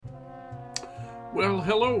Well,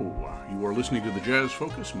 hello. You are listening to the Jazz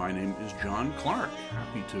Focus. My name is John Clark.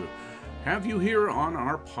 Happy to have you here on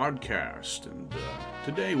our podcast. And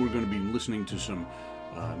today we're going to be listening to some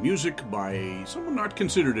music by someone not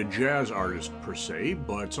considered a jazz artist per se,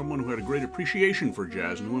 but someone who had a great appreciation for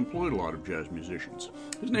jazz and who employed a lot of jazz musicians.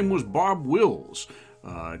 His name was Bob Wills,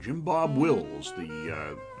 Jim Bob Wills,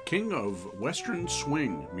 the king of Western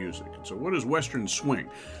swing music. And so what is Western swing?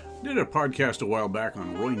 I did a podcast a while back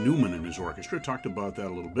on Roy Newman and his orchestra, talked about that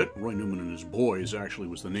a little bit. Roy Newman and his Boys actually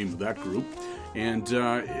was the name of that group. And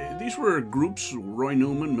these were groups, Roy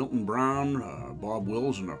Newman, Milton Brown, Bob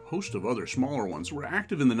Wills, and a host of other smaller ones, were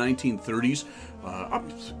active in the 1930s, up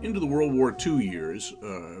into the World War II years,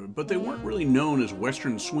 but they weren't really known as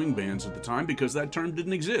Western swing bands at the time because that term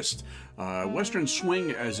didn't exist. Western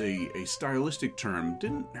swing as a stylistic term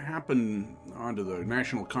didn't happen onto the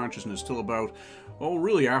national consciousness till about,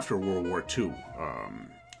 really after World War II.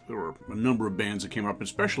 There were a number of bands that came up,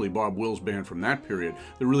 especially Bob Wills' band from that period,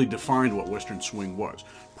 that really defined what Western swing was.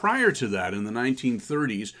 Prior to that, in the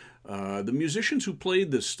 1930s, the musicians who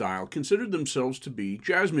played this style considered themselves to be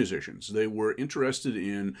jazz musicians. They were interested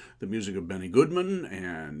in the music of Benny Goodman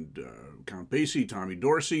and Count Basie, Tommy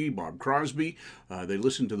Dorsey, Bob Crosby. They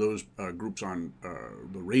listened to those groups on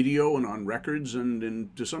the radio and on records,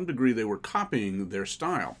 and to some degree they were copying their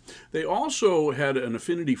style. They also had an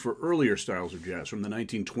affinity for earlier styles of jazz from the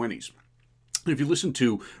 1920s. If you listen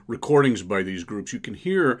to recordings by these groups, you can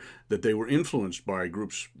hear that they were influenced by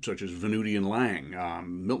groups such as Venuti and Lang.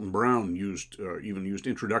 Milton Brown even used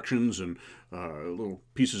introductions and little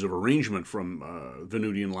pieces of arrangement from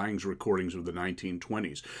Venuti and Lang's recordings of the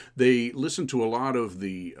 1920s. They listened to a lot of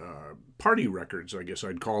the party records, I guess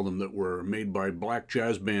I'd call them, that were made by black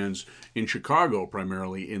jazz bands in Chicago,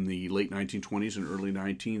 primarily in the late 1920s and early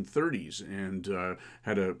 1930s, and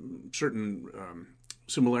had a certain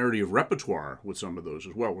similarity of repertoire with some of those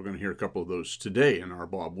as well. We're going to hear a couple of those today in our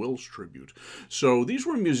Bob Wills tribute. So these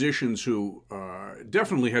were musicians who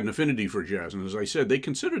definitely had an affinity for jazz, and as I said, they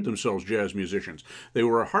considered themselves jazz musicians. They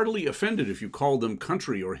were heartily offended if you called them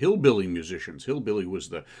country or hillbilly musicians. Hillbilly was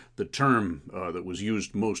the term that was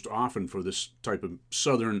used most often for this type of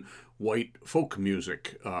southern white folk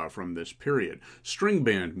music from this period. String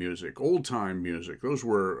band music, old-time music, those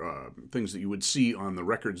were things that you would see on the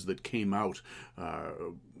records that came out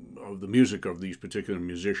of the music of these particular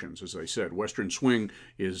musicians. As I said, Western swing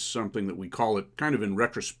is something that we call it kind of in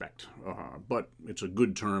retrospect, but it's a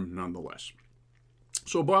good term nonetheless.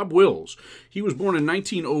 So Bob Wills, he was born in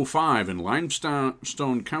 1905 in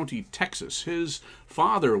Limestone County, Texas. His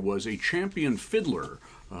father was a champion fiddler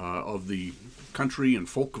of the country and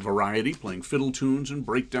folk variety, playing fiddle tunes and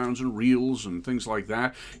breakdowns and reels and things like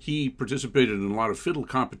that. He participated in a lot of fiddle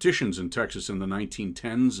competitions in Texas in the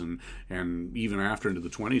 1910s and even after into the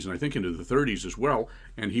 20s and I think into the 30s as well,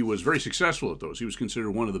 and he was very successful at those. He was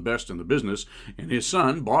considered one of the best in the business, and his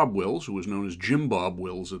son, Bob Wills, who was known as Jim Bob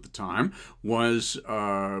Wills at the time, was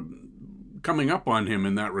coming up on him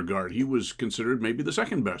in that regard. He was considered maybe the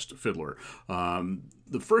second best fiddler.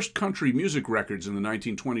 The first country music records in the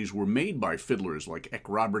 1920s were made by fiddlers like Eck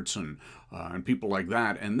Robertson and people like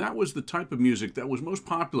that, and that was the type of music that was most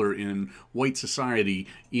popular in white society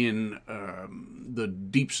in the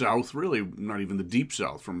Deep South, really not even the Deep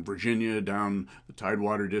South, from Virginia down the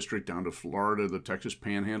Tidewater District, down to Florida, the Texas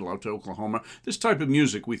Panhandle, out to Oklahoma. This type of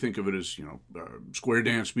music, we think of it as, square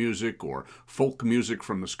dance music or folk music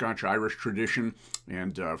from the Scotch-Irish tradition,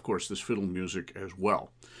 and of course this fiddle music as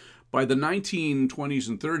well. By the 1920s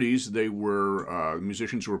and 30s, they were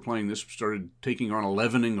musicians who were playing this started taking on a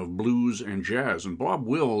leavening of blues and jazz. And Bob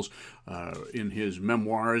Wills, in his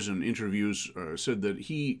memoirs and interviews, said that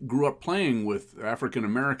he grew up playing with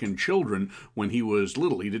African-American children when he was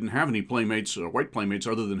little. He didn't have any playmates, white playmates,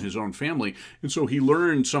 other than his own family. And so he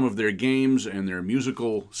learned some of their games and their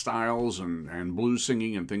musical styles and blues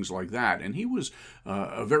singing and things like that. And he was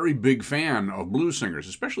a very big fan of blues singers,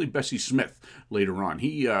 especially Bessie Smith later on.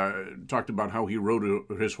 He talked about how he rode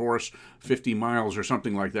his horse 50 miles or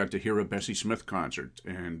something like that to hear a Bessie Smith concert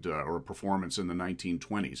and or a performance in the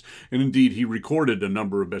 1920s. And indeed, he recorded a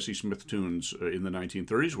number of Bessie Smith tunes in the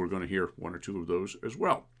 1930s. We're going to hear one or two of those as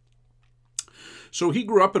well. So he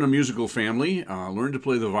grew up in a musical family, learned to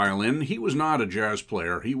play the violin. He was not a jazz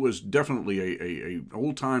player. He was definitely a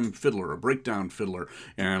old-time fiddler, a breakdown fiddler,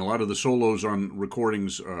 and a lot of the solos on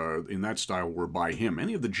recordings in that style were by him.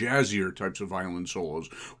 Any of the jazzier types of violin solos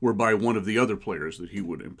were by one of the other players that he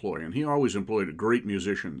would employ, and he always employed great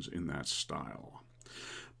musicians in that style.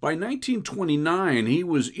 By 1929, he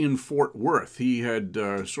was in Fort Worth. He had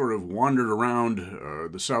sort of wandered around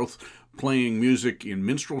the South playing music in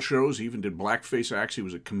minstrel shows. He even did blackface acts. He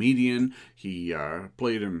was a comedian. He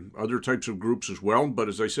played in other types of groups as well. But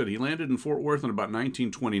as I said, he landed in Fort Worth in about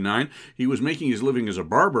 1929. He was making his living as a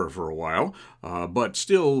barber for a while, but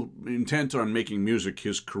still intent on making music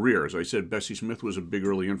his career. As I said, Bessie Smith was a big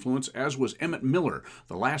early influence, as was Emmett Miller,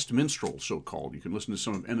 the last minstrel, so-called. You can listen to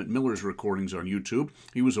some of Emmett Miller's recordings on YouTube.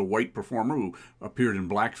 He was a white performer who appeared in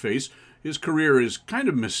blackface. His career is kind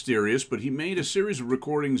of mysterious, but he made a series of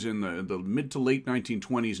recordings in the mid to late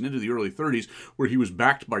 1920s and into the early 30s where he was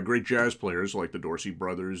backed by great jazz players like the Dorsey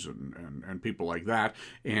Brothers and people like that.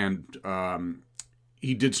 And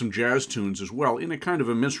he did some jazz tunes as well in a kind of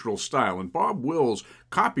a minstrel style. And Bob Wills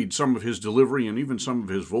copied some of his delivery and even some of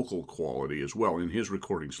his vocal quality as well in his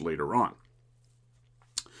recordings later on.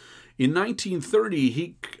 In 1930,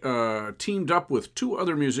 he teamed up with two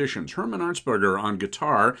other musicians, Herman Arnsberger on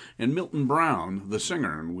guitar and Milton Brown, the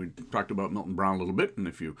singer. And we talked about Milton Brown a little bit, and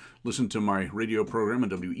if you listen to my radio program on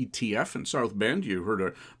WETF in South Bend, you heard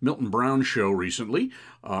a Milton Brown show recently.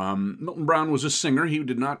 Milton Brown was a singer. He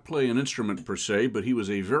did not play an instrument per se, but he was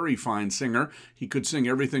a very fine singer. He could sing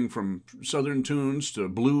everything from Southern tunes to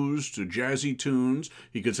blues to jazzy tunes.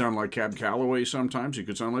 He could sound like Cab Calloway sometimes. He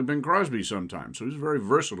could sound like Bing Crosby sometimes. So he was a very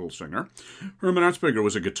versatile singer. Herman Arnsberger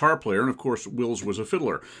was a guitar player, and of course Wills was a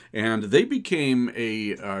fiddler. And they became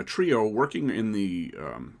a trio working in the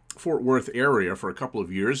Fort Worth area for a couple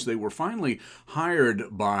of years. They were finally hired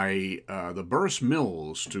by the Burris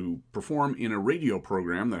Mills to perform in a radio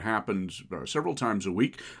program that happened several times a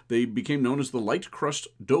week. They became known as the Light Crust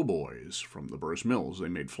Doughboys from the Burris Mills. They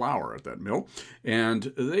made flour at that mill,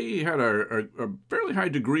 and they had a fairly high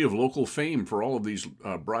degree of local fame for all of these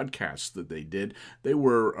broadcasts that they did. They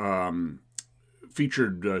were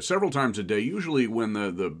featured several times a day, usually when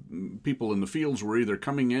the people in the fields were either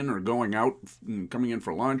coming in or going out, coming in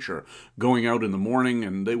for lunch or going out in the morning,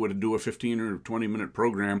 and they would do a 15 or 20-minute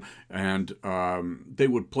program, and they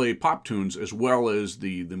would play pop tunes as well as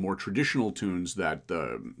the more traditional tunes that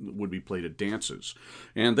would be played at dances.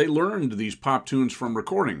 And they learned these pop tunes from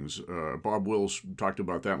recordings. Bob Wills talked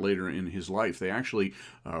about that later in his life. They actually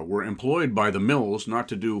were employed by the mills, not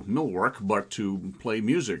to do mill work, but to play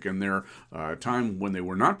music, and their time when they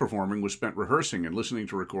were not performing was spent rehearsing and listening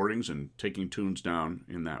to recordings and taking tunes down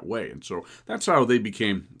in that way. And so that's how they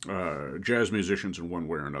became jazz musicians in one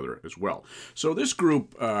way or another as well. So this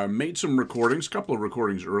group made some recordings, a couple of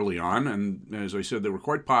recordings early on, and as I said, they were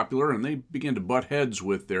quite popular, and they began to butt heads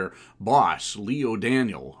with their boss, Lee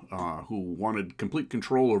O'Daniel, who wanted complete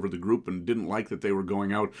control over the group and didn't like that they were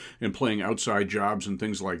going out and playing outside jobs and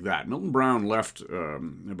things like that. Milton Brown left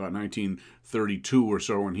about 1932 or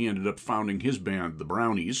so, and he ended up founding his band, the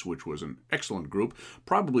Brownies, which was an excellent group,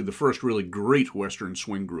 probably the first really great Western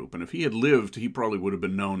swing group. And if he had lived, he probably would have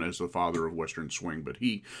been known as the father of Western swing. But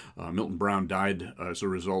Milton Brown, died as a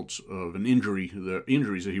result of the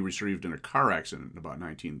injuries that he received in a car accident in about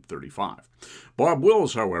 1935. Bob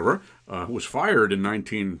Wills, however, was fired in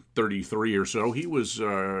 1933 or so. He was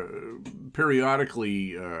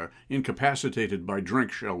periodically incapacitated by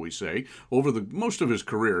drink, shall we say, over the most of his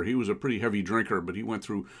career. He was a pretty heavy drinker, but he went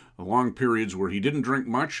through long periods where he didn't drink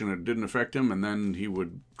much and it didn't affect him, and then he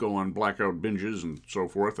would go on blackout binges and so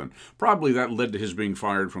forth, and probably that led to his being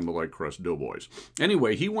fired from the Light Crust Doughboys.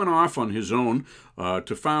 Anyway, he went off on his own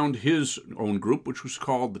to found his own group, which was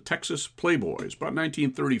called the Texas Playboys, about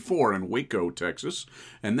 1934 in Waco, Texas,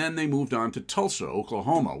 and then they moved on to Tulsa,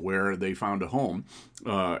 Oklahoma, where they found a home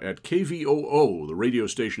at KVOO, the radio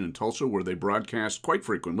station in Tulsa, where they broadcast quite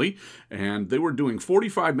frequently, and they were doing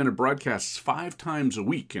 45-minute broadcasts 5 times a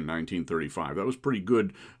week in 1935. That was pretty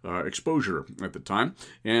good exposure at the time.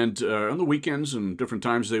 And on the weekends and different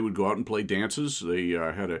times, they would go out and play dances. They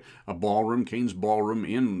had a ballroom, Kane's Ballroom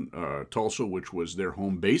in Tulsa, which was their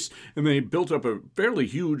home base, and they built up a fairly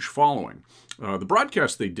huge following. The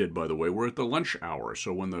broadcasts they did, by the way, were at the lunch hour.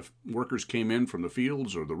 So when the workers came in from the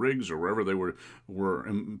fields or the rigs or wherever they were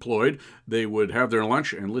employed, they would have their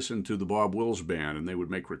lunch and listen to the Bob Wills Band, and they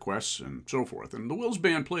would make requests and so forth. And the Wills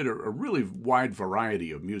Band played a really wide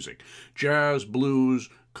variety of music: jazz, blues,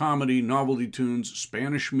 comedy, novelty tunes,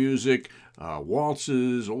 Spanish music,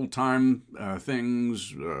 waltzes, old-time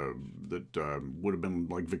things that would have been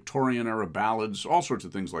like Victorian-era ballads, all sorts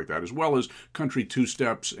of things like that, as well as country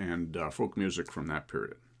two-steps and folk music from that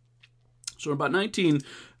period. So in about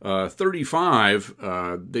 1935,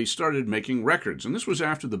 they started making records. And this was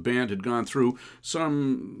after the band had gone through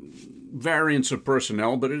some variance of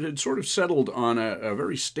personnel, but it had sort of settled on a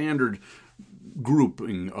very standard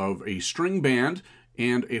grouping of a string band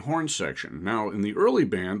and a horn section. Now, in the early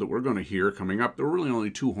band that we're going to hear coming up, there were really only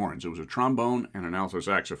two horns. It was a trombone and an alto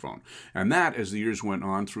saxophone. And that, as the years went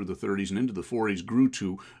on through the 30s and into the 40s, grew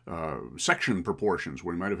to section proportions,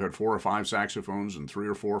 where you might have had 4 or 5 saxophones and 3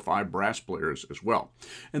 or 4 or 5 brass players as well.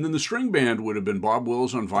 And then the string band would have been Bob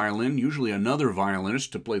Wills on violin, usually another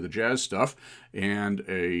violinist to play the jazz stuff, and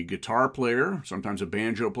a guitar player, sometimes a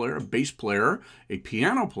banjo player, a bass player, a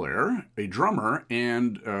piano player, a drummer,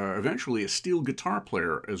 and eventually a steel guitar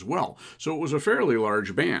player as well. So it was a fairly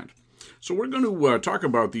large band. So we're going to talk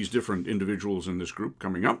about these different individuals in this group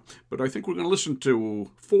coming up, but I think we're going to listen to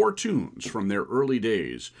 4 tunes from their early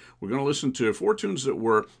days. We're going to listen to 4 tunes that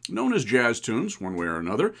were known as jazz tunes, one way or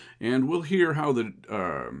another, and we'll hear how the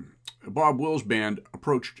Bob Wills Band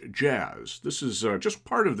approached jazz. This is just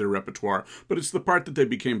part of their repertoire, but it's the part that they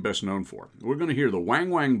became best known for. We're going to hear the Wang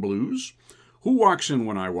Wang Blues, Who Walks In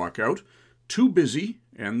When I Walk Out, Too Busy,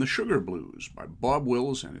 and the Sugar Blues by Bob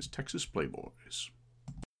Wills and his Texas Playboys.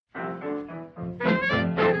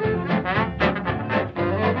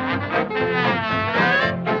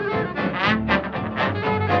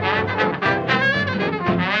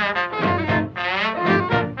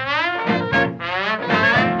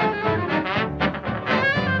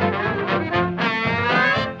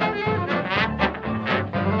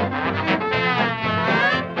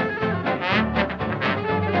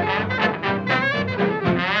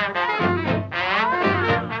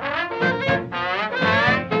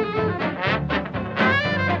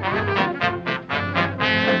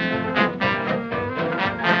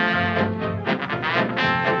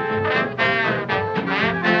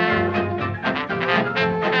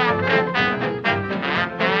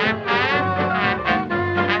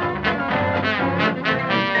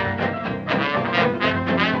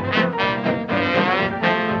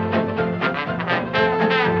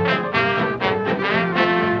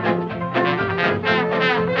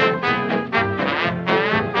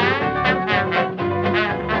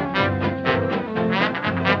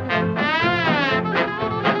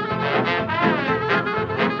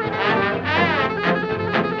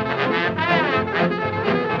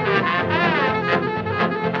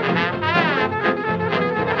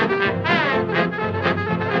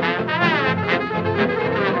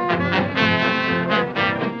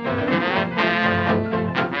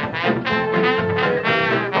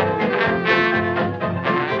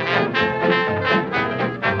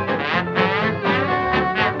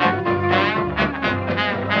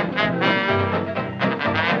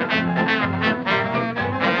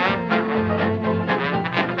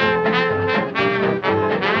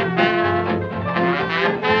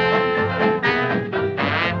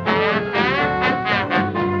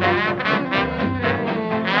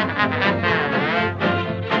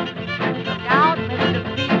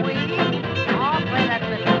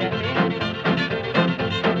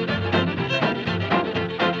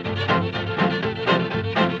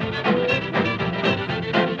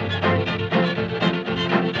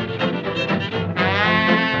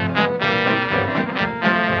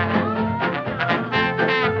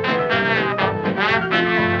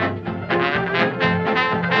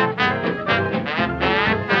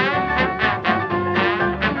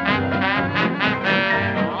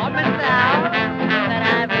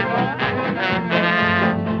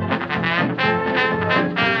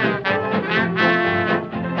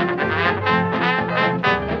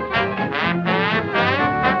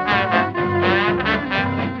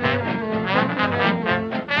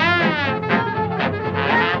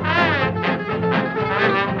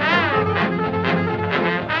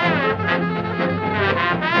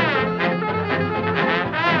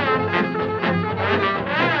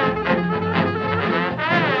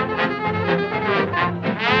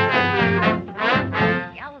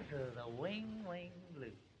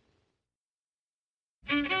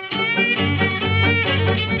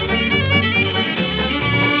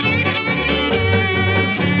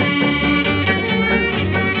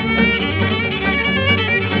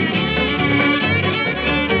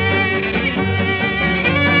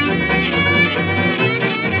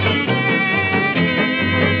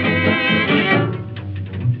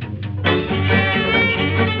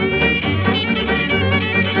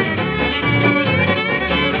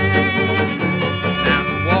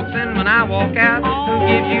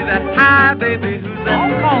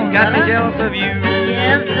 got me jealous of you.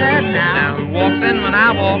 Yes, sir, Now who walks in when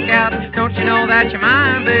I walk out? Don't you know that you're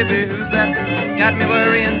mine, baby? Who's that? Got me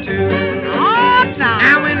worrying too. Oh,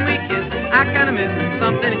 Now when we kiss, I kinda miss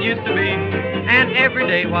something it used to be. And every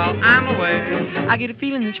day while I'm away, I get a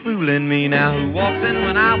feeling that's fooling me. Now who walks in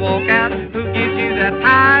when I walk out? Who gives you that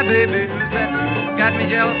high, baby? Who's that? Got me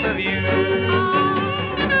jealous of you.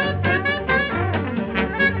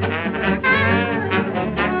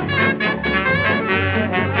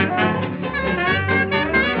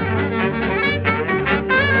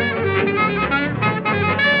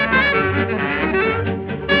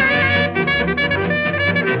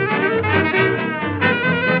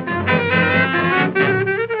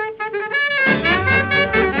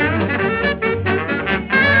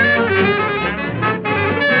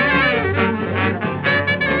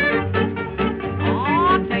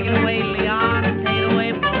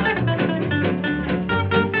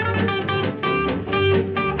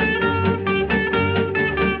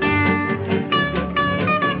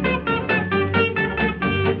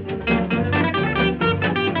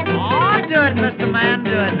 ahead, Mr. Man,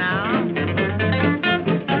 do it now.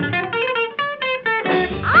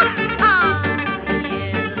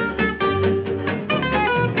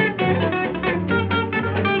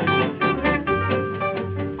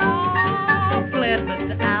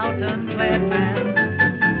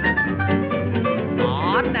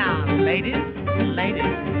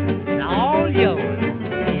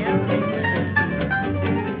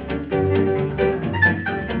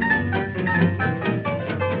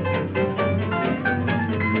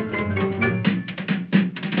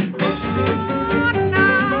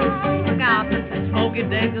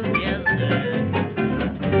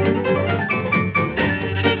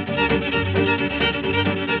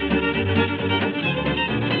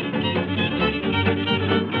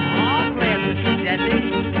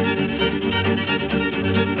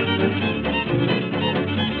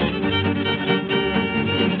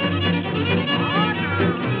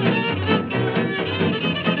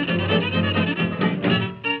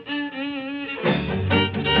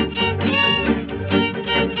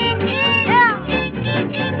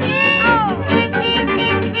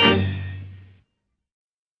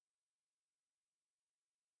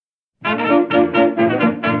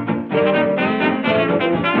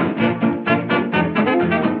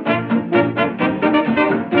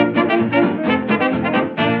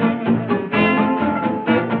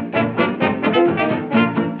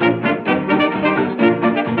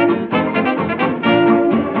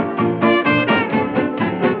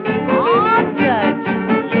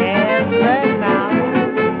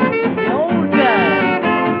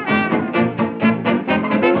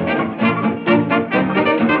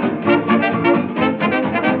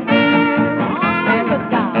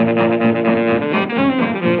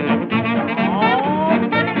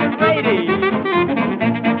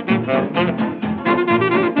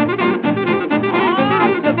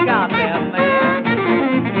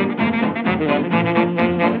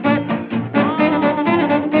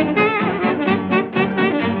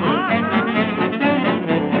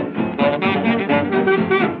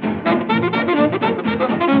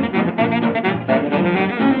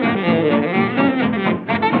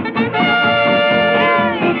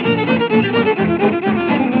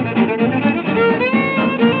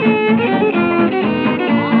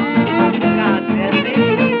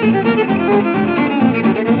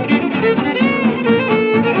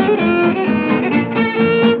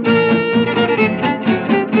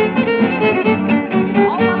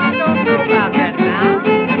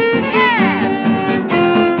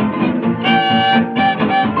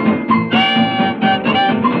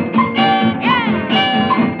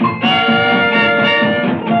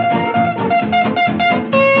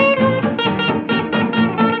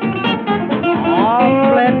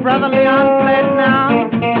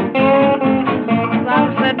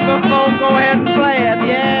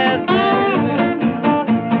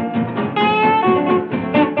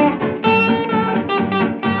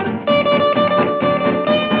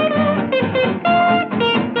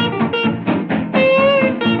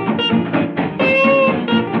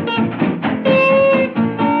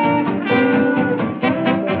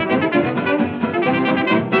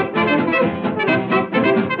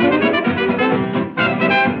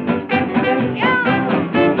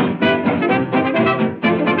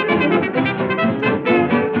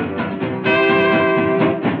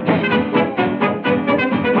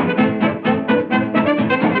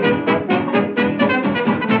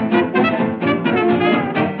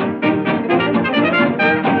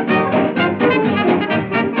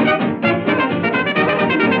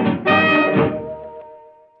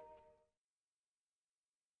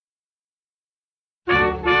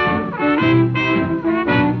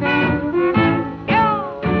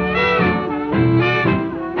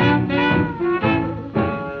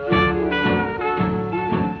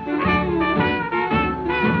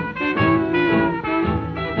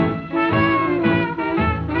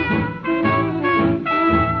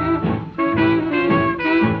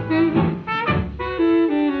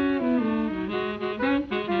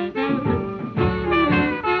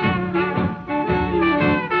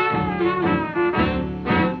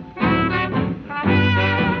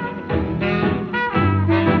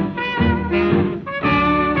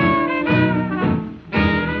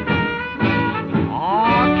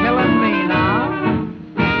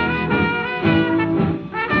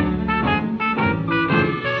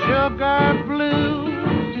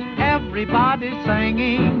 everybody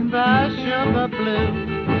singing the sugar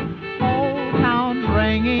blues. Old town's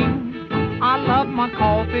ringing. I love my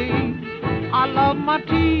coffee, I love my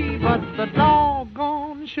tea, but the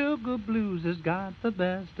doggone sugar blues has got the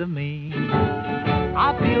best of me.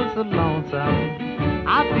 I feel so lonesome,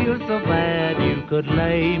 I feel so bad you could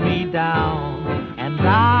lay me down and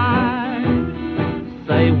die.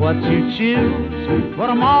 Say what you choose, but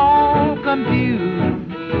I'm all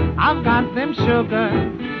confused. I've got them sugar,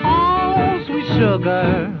 oh sweet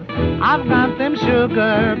sugar, I've got them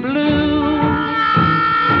sugar blues.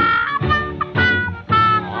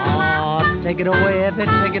 Oh, take it away, Eddie,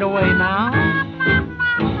 take it away now.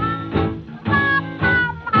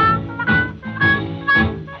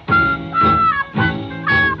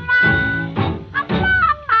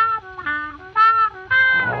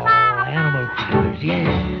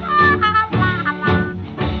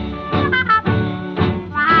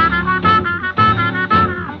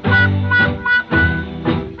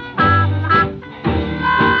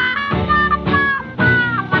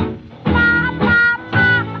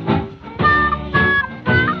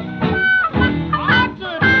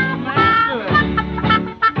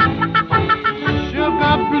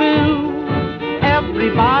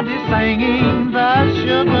 Everybody's singing the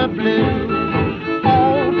sugar blues.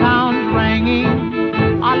 Old town's ringing.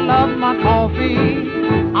 I love my coffee,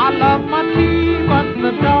 I love my tea, but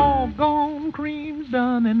the doggone cream's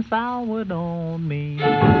done and soured on me.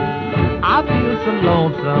 I feel so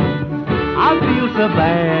lonesome, I feel so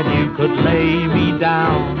bad you could lay me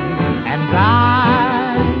down and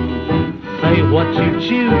die. Say what you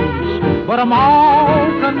choose, but I'm all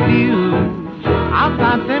confused. I've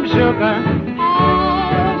got them sugar,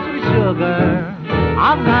 oh, sweet sugar,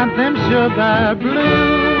 I've got them sugar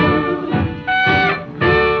blues.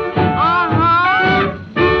 Uh-huh.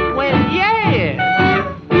 Well, yeah.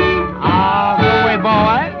 Oh, go away,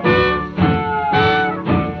 boy.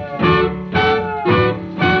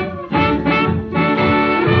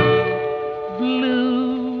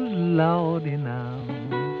 Blues, Lordy now.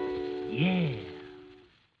 Yeah.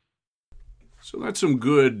 So that's some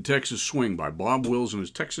good Texas swing by Bob Wills and his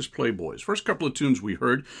Texas Playboys. First couple of tunes we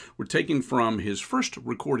heard were taken from his first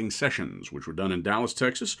recording sessions, which were done in Dallas,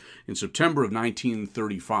 Texas, in September of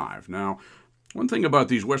 1935. Now, one thing about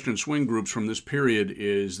these Western swing groups from this period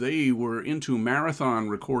is they were into marathon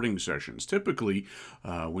recording sessions. Typically,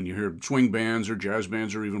 when you hear swing bands or jazz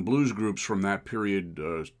bands or even blues groups from that period,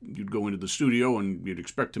 you'd go into the studio and you'd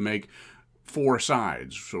expect to make 4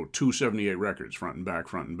 sides, so 278 records, front and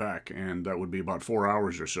back, and that would be about 4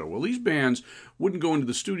 hours or so. Well, these bands wouldn't go into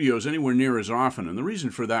the studios anywhere near as often, and the reason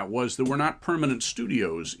for that was there were not permanent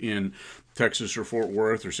studios in Texas or Fort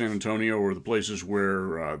Worth or San Antonio or the places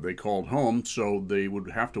where they called home, so they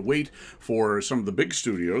would have to wait for some of the big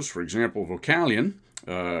studios, for example, Vocalion,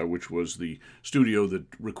 which was the studio that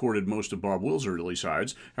recorded most of Bob Wills' early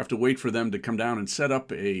sides, have to wait for them to come down and set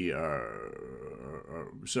up a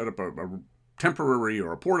temporary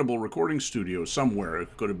or a portable recording studio somewhere.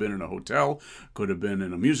 It could have been in a hotel, could have been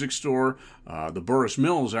in a music store. The Burris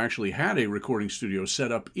Mills actually had a recording studio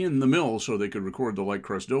set up in the mill so they could record the Light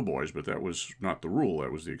Crust Doughboys, but that was not the rule,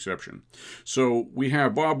 that was the exception. So we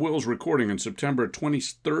have Bob Wills recording on September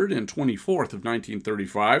 23rd and 24th of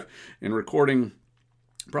 1935 and recording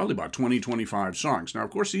probably about 20-25 songs. Now,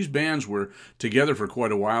 of course, these bands were together for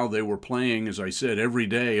quite a while. They were playing, as I said, every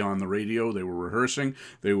day on the radio. They were rehearsing.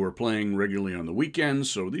 They were playing regularly on the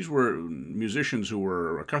weekends. So these were musicians who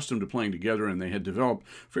were accustomed to playing together, and they had developed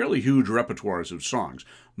fairly huge repertoires of songs.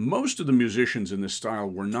 Most of the musicians in this style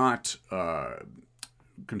were not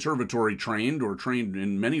conservatory trained or trained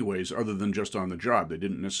in many ways other than just on the job. They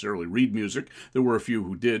didn't necessarily read music. There were a few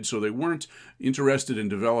who did, so they weren't interested in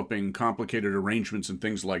developing complicated arrangements and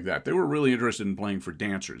things like that. They were really interested in playing for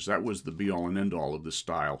dancers. That was the be-all and end-all of this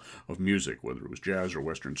style of music, whether it was jazz or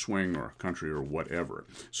western swing or country or whatever.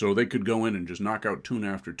 So they could go in and just knock out tune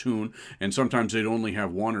after tune, and sometimes they'd only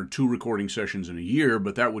have 1 or 2 recording sessions in a year,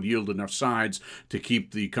 but that would yield enough sides to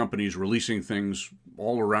keep the companies releasing things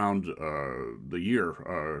all around the year,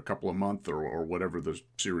 a couple of months or whatever the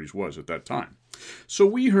series was at that time. So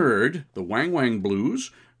we heard the Wang Wang Blues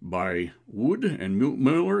by Wood and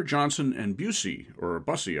Miller, Johnson, and Bussey, or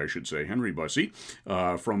Bussey, I should say, Henry Bussey,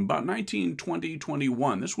 from about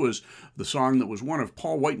 1920-21. This was the song that was one of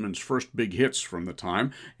Paul Whiteman's first big hits from the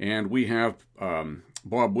time, and we have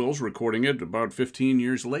Bob Wills recording it about 15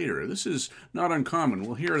 years later. This is not uncommon.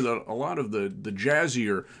 We'll hear that a lot of the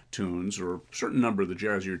jazzier tunes, or a certain number of the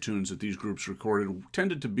jazzier tunes that these groups recorded,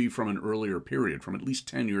 tended to be from an earlier period, from at least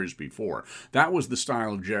 10 years before. That was the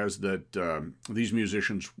style of jazz that these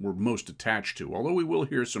musicians were most attached to, although we will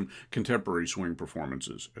hear some contemporary swing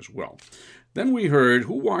performances as well. Then we heard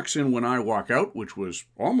Who Walks In When I Walk Out, which was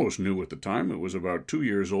almost new at the time. It was about 2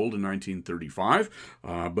 years old in 1935,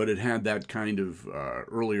 but it had that kind of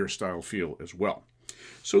earlier style feel as well.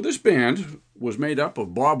 So this band was made up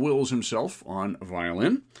of Bob Wills himself on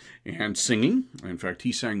violin and singing. In fact,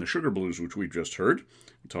 he sang the Sugar Blues, which we just heard.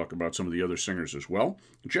 We'll talk about some of the other singers as well.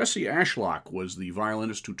 Jesse Ashlock was the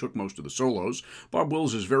violinist who took most of the solos. Bob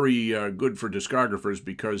Wills is very good for discographers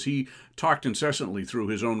because he talked incessantly through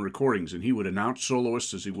his own recordings, and he would announce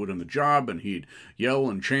soloists as he would on the job, and he'd yell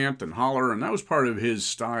and chant and holler, and that was part of his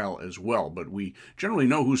style as well. But we generally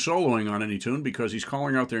know who's soloing on any tune because he's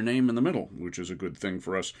calling out their name in the middle, which is a good thing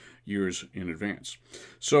for us years in advance.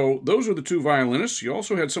 So those are the two violinists. You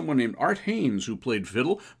also had someone named Art Haynes who played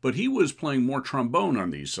fiddle, but he was playing more trombone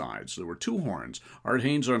on these sides. There were two horns, Art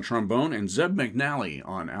Haynes on trombone and Zeb McNally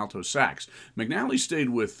on alto sax. McNally stayed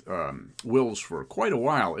with Wills for quite a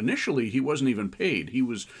while. Initially, he wasn't even paid. He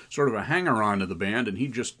was sort of a hanger-on to the band, and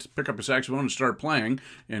he'd just pick up a saxophone and start playing.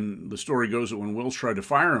 And the story goes that when Wills tried to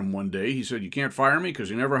fire him one day, he said, "You can't fire me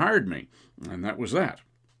because you never hired me." And that was that.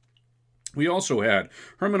 We also had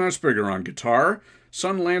Herman Usberger on guitar,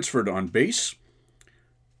 Son Lansford on bass,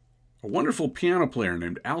 a wonderful piano player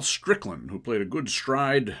named Al Strickland, who played a good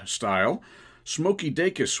stride style. Smokey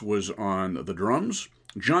Dacus was on the drums.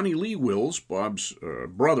 Johnny Lee Wills, Bob's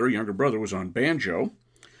younger brother, was on banjo.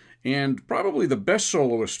 And probably the best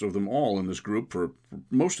soloist of them all in this group, for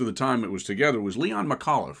most of the time it was together, was Leon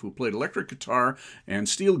McAuliffe, who played electric guitar and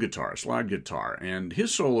steel guitar, slide guitar. And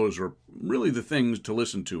his solos are really the things to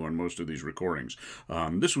listen to on most of these recordings.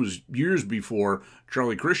 This was years before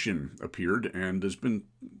Charlie Christian appeared, and there's been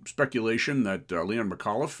speculation that Leon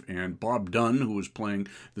McAuliffe and Bob Dunn, who was playing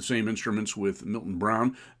the same instruments with Milton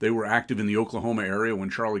Brown, they were active in the Oklahoma area when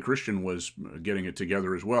Charlie Christian was getting it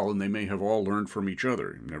together as well, and they may have all learned from each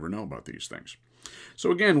other. You never know about these things.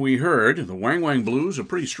 So again, we heard the Wang Wang Blues, a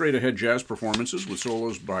pretty straight-ahead jazz performances with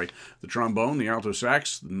solos by the trombone, the alto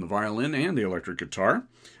sax, and the violin, and the electric guitar.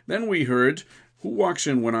 Then we heard Who Walks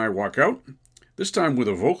In When I Walk Out, this time with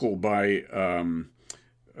a vocal by,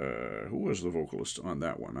 who was the vocalist on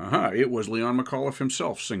that one? It was Leon McAuliffe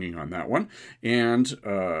himself singing on that one, and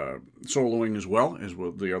soloing as well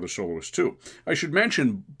the other soloists too. I should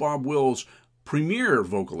mention Bob Wills' premier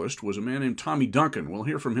vocalist was a man named Tommy Duncan. We'll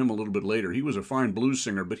hear from him a little bit later. He was a fine blues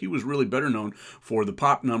singer, but he was really better known for the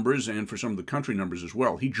pop numbers and for some of the country numbers as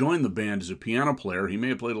well. He joined the band as a piano player. He may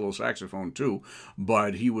have played a little saxophone too,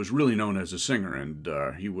 but he was really known as a singer, and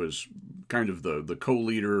he was kind of the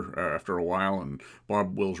co-leader after a while, and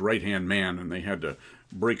Bob Wills' right-hand man, and they had to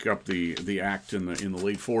break up the act in the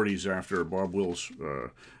late 40s after Bob Wills'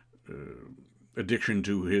 addiction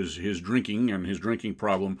to his drinking and his drinking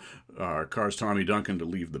problem caused Tommy Duncan to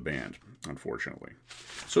leave the band, unfortunately.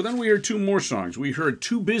 So then we heard two more songs. We heard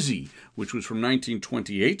Too Busy, which was from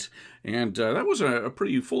 1928, and that was a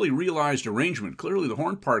pretty fully realized arrangement. Clearly the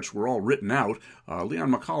horn parts were all written out.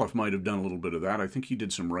 Leon McAuliffe might have done a little bit of that. I think he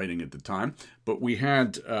did some writing at the time. But we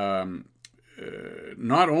had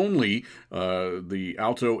not only the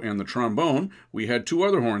alto and the trombone, we had two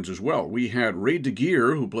other horns as well. We had Ray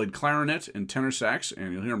DeGeer, who played clarinet and tenor sax,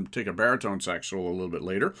 and you'll hear him take a baritone sax solo a little bit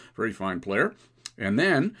later. Very fine player. And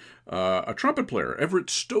then a trumpet player,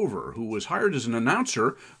 Everett Stover, who was hired as an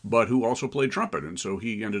announcer, but who also played trumpet, and so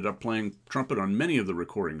he ended up playing trumpet on many of the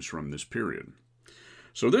recordings from this period.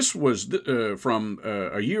 So this was from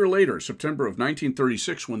a year later, September of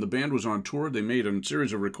 1936, when the band was on tour. They made a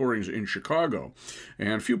series of recordings in Chicago.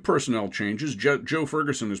 And a few personnel changes. Joe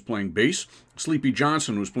Ferguson is playing bass. Sleepy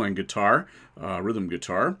Johnson was playing guitar, rhythm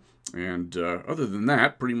guitar. And other than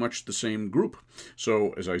that, pretty much the same group.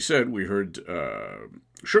 So, as I said, we heard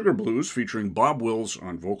Sugar Blues featuring Bob Wills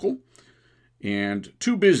on vocal, and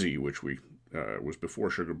Too Busy, which was before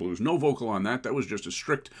Sugar Blues. No vocal on that. That was just a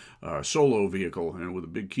strict solo vehicle and with a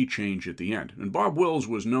big key change at the end. And Bob Wills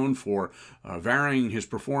was known for varying his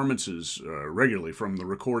performances regularly from the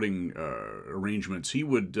recording arrangements. He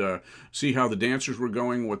would see how the dancers were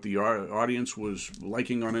going, what the audience was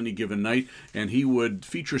liking on any given night, and he would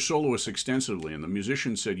feature soloists extensively. And the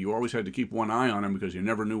musicians said you always had to keep one eye on him because you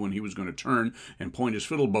never knew when he was going to turn and point his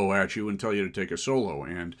fiddle bow at you and tell you to take a solo.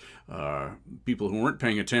 And people who weren't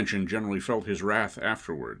paying attention generally felt his wrath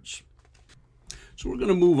afterwards. So we're going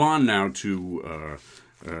to move on now to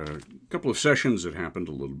a couple of sessions that happened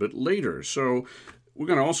a little bit later. So we're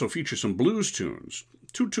going to also feature some blues tunes.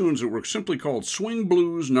 Two tunes that were simply called Swing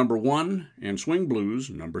Blues No. 1 and Swing Blues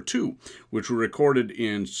No. 2, which were recorded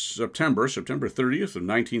in September 30th of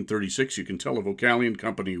 1936. You can tell the Vocalion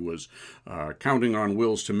Company was counting on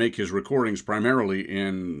Wills to make his recordings primarily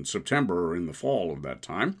in September or in the fall of that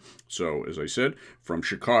time. So, as I said, from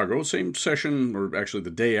Chicago, same session, or actually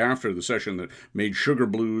the day after the session that made Sugar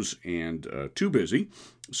Blues and Too Busy.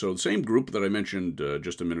 So the same group that I mentioned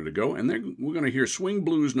just a minute ago, and then we're going to hear Swing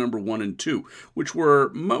Blues number 1 and 2, which were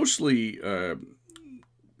mostly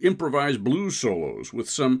improvised blues solos with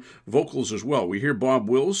some vocals as well. We hear Bob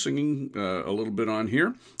Wills singing a little bit on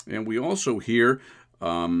here, and we also hear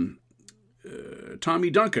Tommy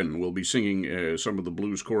Duncan will be singing some of the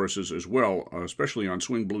blues choruses as well, especially on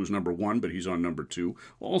Swing Blues number 1, but he's on number 2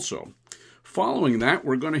 also. Following that,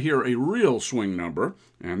 we're going to hear a real swing number,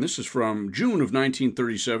 and this is from June of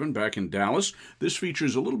 1937 back in Dallas. This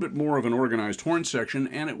features a little bit more of an organized horn section,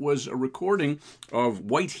 and it was a recording of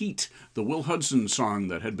White Heat, the Will Hudson song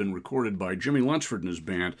that had been recorded by Jimmy Lunsford and his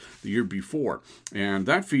band the year before. And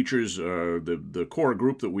that features the core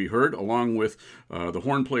group that we heard, along with the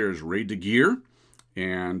horn players Ray DeGeer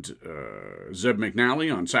and Zeb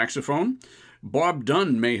McNally on saxophone. Bob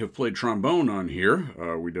Dunn may have played trombone on here.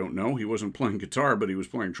 We don't know. He wasn't playing guitar, but he was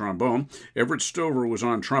playing trombone. Everett Stover was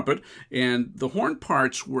on trumpet, and the horn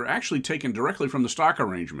parts were actually taken directly from the stock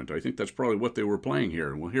arrangement. I think that's probably what they were playing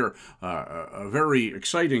here. And we'll hear a very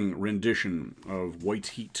exciting rendition of White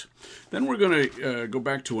Heat. Then we're going to go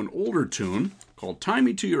back to an older tune called Tie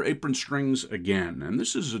Me to Your Apron Strings Again. And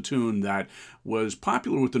this is a tune that was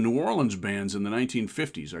popular with the New Orleans bands in the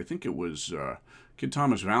 1950s. I think it was Kid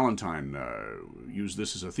Thomas Valentine used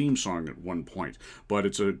this as a theme song at one point. But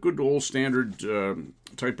it's a good old standard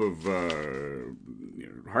type of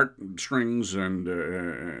heartstrings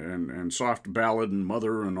and soft ballad and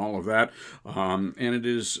mother and all of that. And it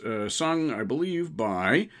is sung, I believe,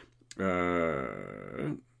 by...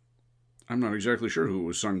 I'm not exactly sure who it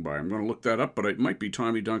was sung by. I'm going to look that up, but it might be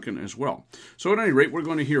Tommy Duncan as well. So at any rate, we're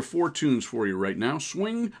going to hear 4 tunes for you right now.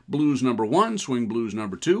 Swing Blues number 1, Swing Blues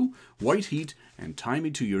number 2, White Heat, and Tie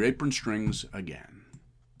Me to Your Apron Strings Again.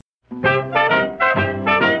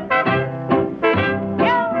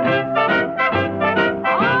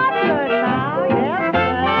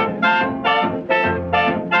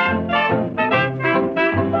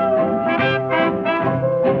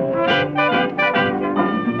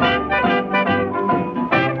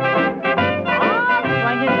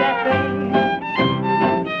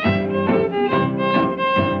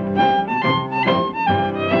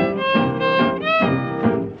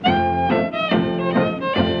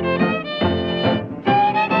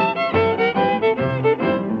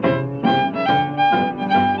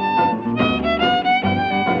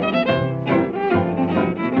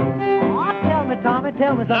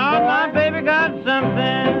 Lord, my baby got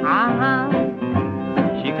something.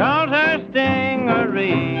 She calls her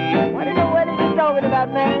Stingery. What is she talking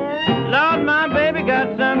about, man? Lord, my baby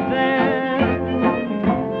got something.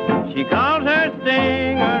 She calls her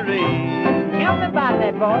Stingery. Tell me about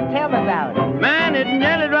that, boy. Tell me about it. Man, it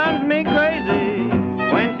nearly runs me crazy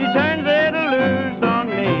when she turns it loose on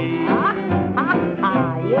me.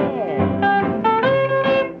 Yeah.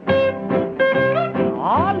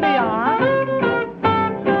 All the arm.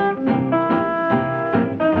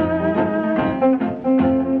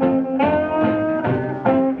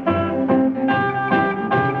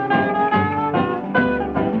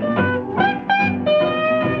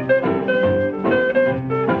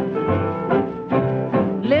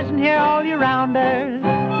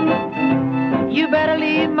 You better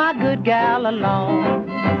leave my good gal alone.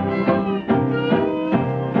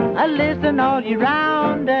 Listen, all you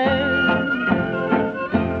rounders,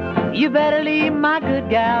 you better leave my good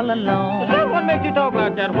gal alone. What makes you talk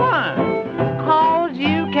like that? Why? 'Cause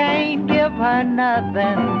you can't give her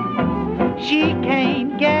nothing she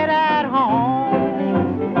can't get at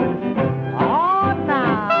home. Oh,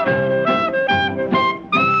 now.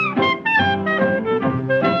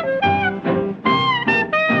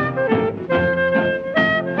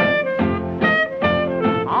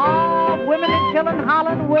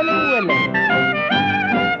 Hollin' Willie Willie.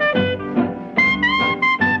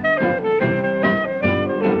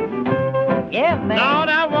 Yeah, man. Lord,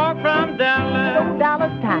 I walk from Dallas, No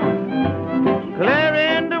Dallas time. clear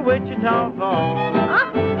into Wichita Falls.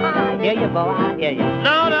 I hear you, boy, I hear you.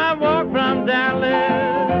 Lord, I walk from Dallas,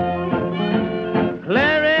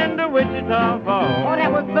 clear into Wichita Oh, Falls.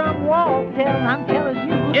 that was some walk, I'm telling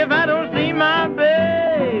you. If I don't see my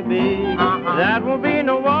baby, that won't be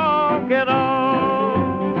no walk at all.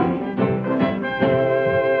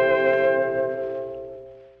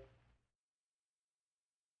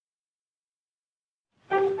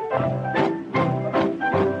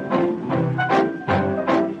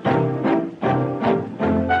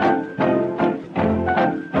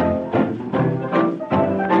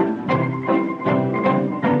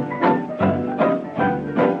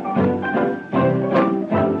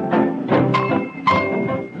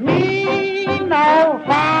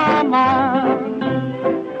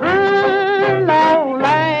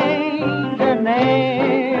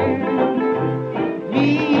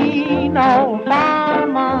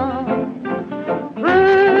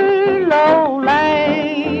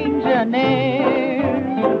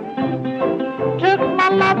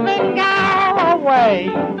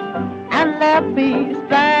 away and left me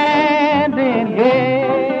standing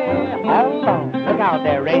here alone. Look out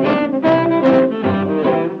there, lady.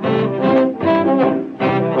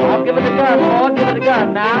 I'll give it the gun, boy. Give it the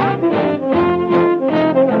gun now.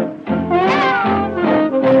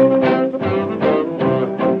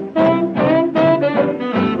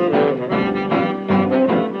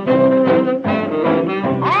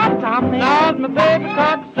 Lord, my baby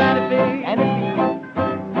caught the Santa Fe, and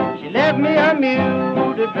she left me a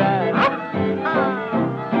mule to drive.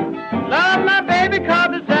 Lord, my baby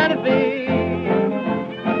caught the Santa Fe,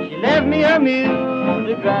 she left me a mule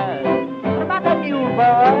to drive. What about that mule,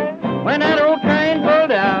 boy? When that old train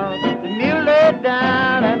pulled out, the mule laid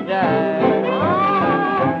down and died.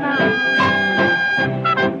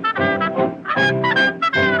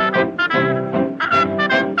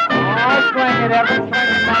 Oh, swing it, every swing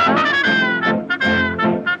it now.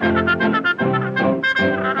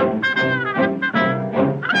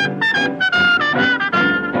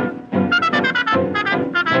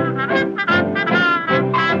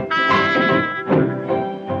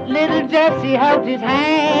 Jesse held his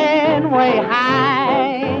hand way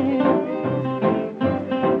high.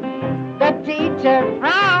 The teacher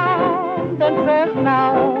frowned and says no.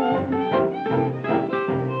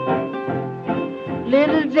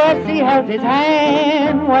 Little Jesse held his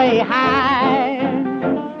hand way high.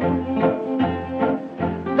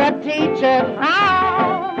 The teacher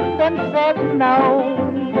frowned and said no.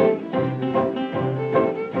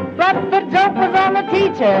 But the joke was on the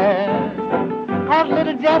teacher. Cause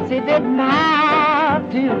little Jesse didn't have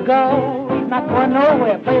to go. He's not going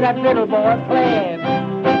nowhere. Play that little boy, play it.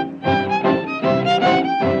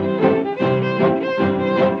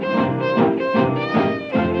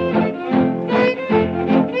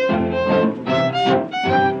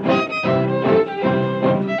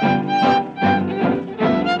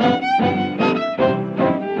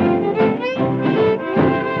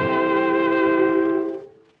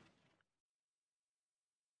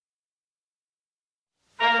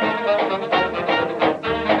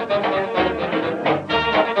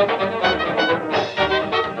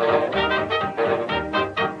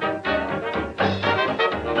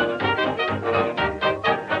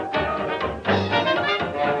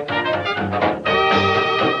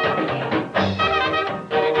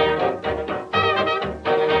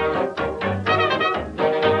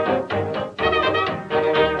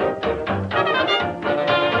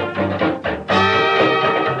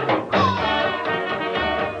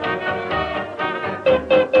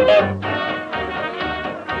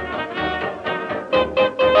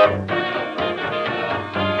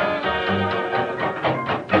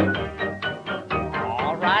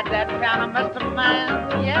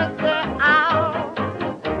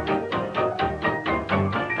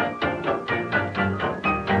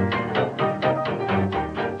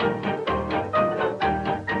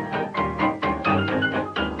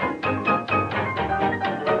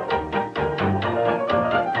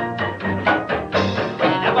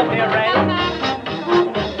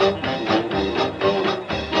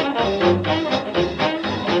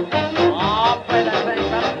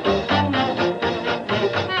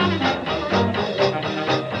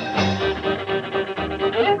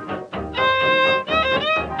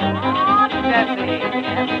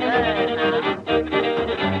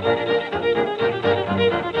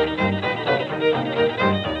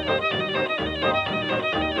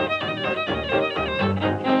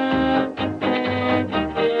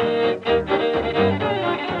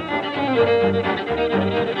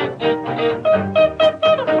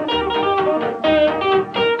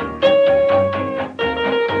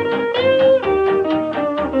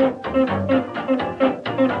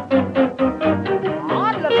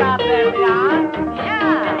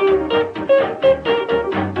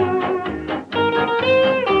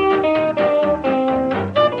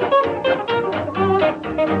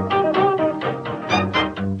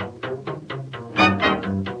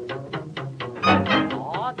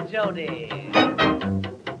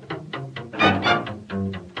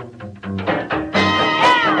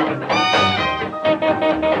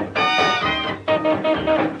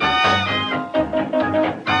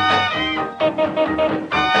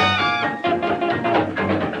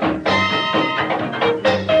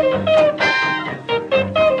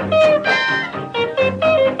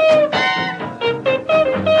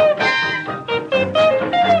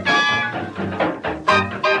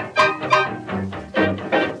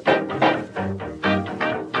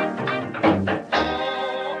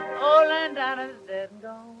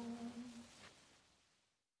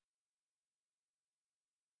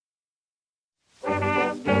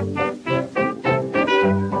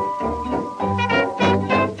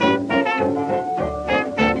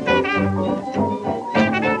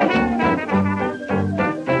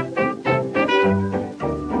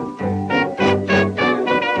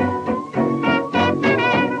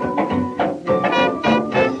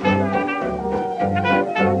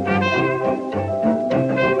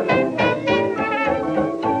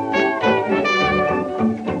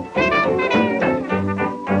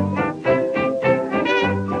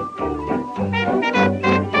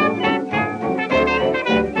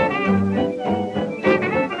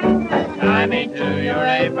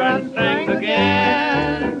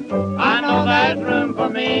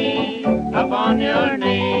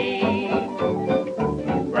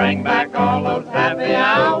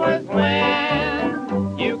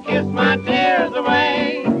 my tears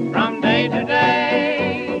away from day to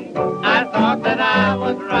day. I thought that I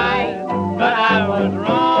was right, but I was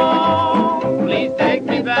wrong. Please take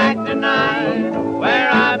me back tonight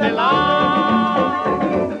where I belong.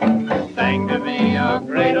 Sing to me a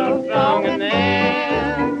cradle song and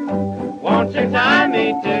then won't you tie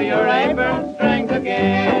me to your apron strings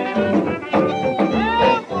again?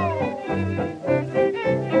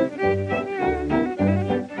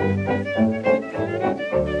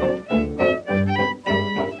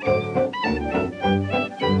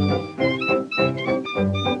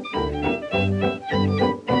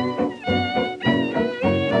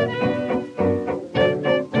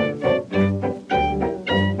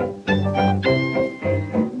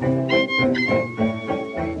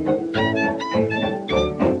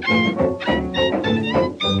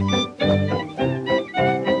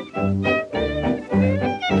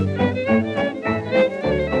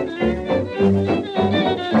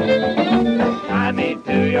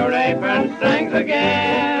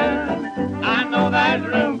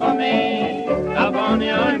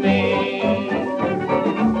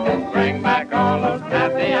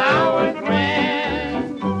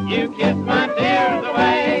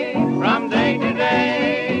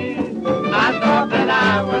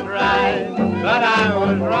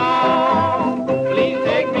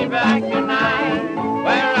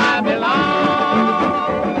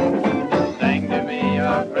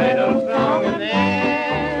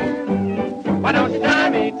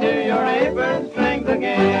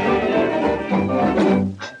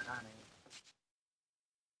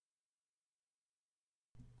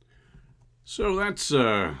 So that's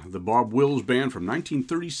the Bob Wills Band from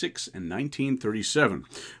 1936 and 1937.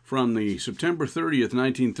 From the September 30th,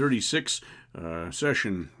 1936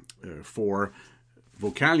 session for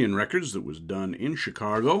Vocalion Records that was done in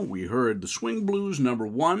Chicago, we heard the Swing Blues number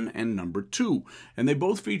 1 and number 2. And they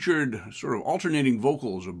both featured sort of alternating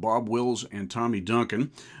vocals of Bob Wills and Tommy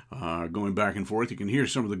Duncan, going back and forth. You can hear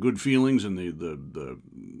some of the good feelings and the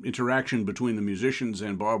interaction between the musicians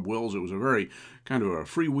and Bob Wills. It was a very kind of a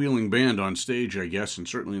freewheeling band on stage, I guess, and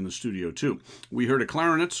certainly in the studio too. We heard a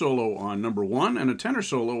clarinet solo on number 1 and a tenor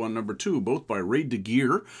solo on number 2, both by Ray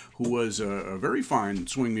DeGeer, who was a very fine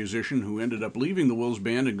swing musician who ended up leaving the Wills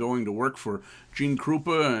Band and going to work for Gene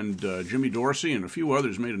Krupa and Jimmy Dorsey and a few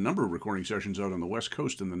others. Made a number of recording sessions out on the West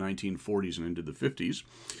Coast in the 1940s and into the 50s.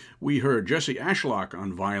 We heard Jesse Ashlock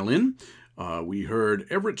on violin. We heard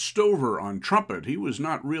Everett Stover on trumpet. He was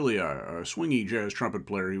not really a swingy jazz trumpet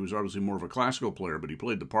player. He was obviously more of a classical player, but he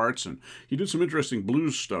played the parts, and he did some interesting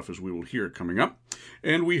blues stuff, as we will hear coming up.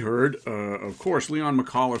 And we heard, of course, Leon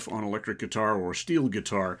McAuliffe on electric guitar or steel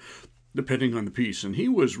guitar, depending on the piece, and he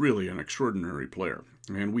was really an extraordinary player.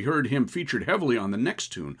 And we heard him featured heavily on the next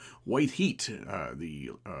tune, White Heat, the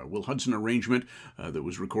Will Hudson arrangement that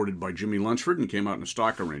was recorded by Jimmy Lunsford and came out in a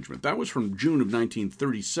stock arrangement. That was from June of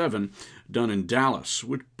 1937, done in Dallas,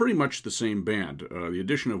 with pretty much the same band. The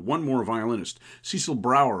addition of one more violinist, Cecil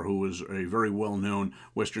Brower, who was a very well-known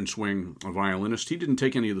Western swing violinist. He didn't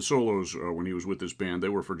take any of the solos when he was with this band. They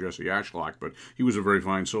were for Jesse Ashlock, but he was a very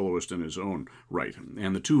fine soloist in his own right.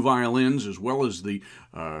 And the two violins, as well as the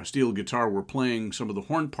steel guitar, were playing some of the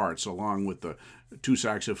horn parts along with the two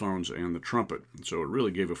saxophones and the trumpet. So it really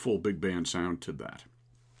gave a full big band sound to that.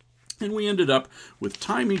 And we ended up with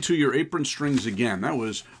Tie Me to Your Apron Strings Again. That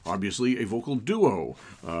was obviously a vocal duo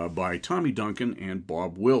by Tommy Duncan and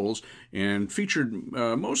Bob Wills, and featured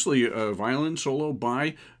mostly a violin solo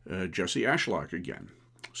by Jesse Ashlock again.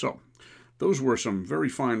 So those were some very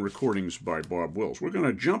fine recordings by Bob Wills. We're going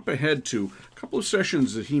to jump ahead to a couple of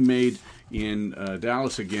sessions that he made in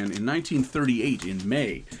Dallas again in 1938 in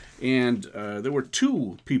May. And there were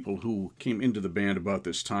two people who came into the band about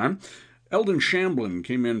this time. Eldon Shamblin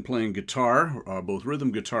came in playing guitar, both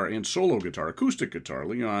rhythm guitar and solo guitar, acoustic guitar.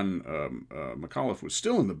 Leon McAuliffe was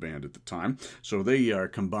still in the band at the time, so they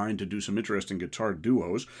combined to do some interesting guitar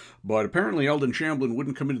duos. But apparently Eldon Shamblin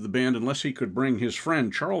wouldn't come into the band unless he could bring his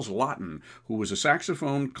friend Charles Lawton, who was a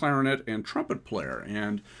saxophone, clarinet, and trumpet player.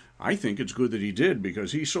 And I think it's good that he did,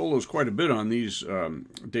 because he solos quite a bit on these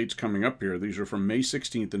dates coming up here. These are from May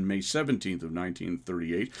 16th and May 17th of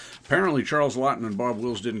 1938. Apparently, Charles Lawton and Bob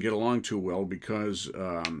Wills didn't get along too well, because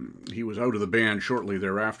he was out of the band shortly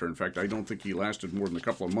thereafter. In fact, I don't think he lasted more than a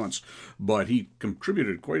couple of months, but he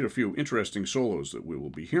contributed quite a few interesting solos that we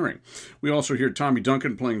will be hearing. We also hear Tommy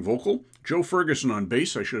Duncan playing vocal, Joe Ferguson on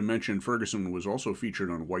bass. I should have mentioned Ferguson was also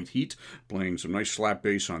featured on White Heat, playing some nice slap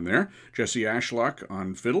bass on there. Jesse Ashlock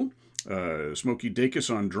on fiddle. Smokey Dacus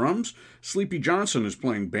on drums. Sleepy Johnson is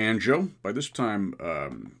playing banjo. By this time,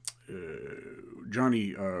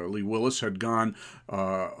 Johnny Lee Willis had gone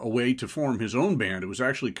away to form his own band. It was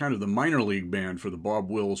actually kind of the minor league band for the Bob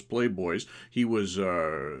Wills Playboys. He was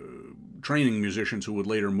training musicians who would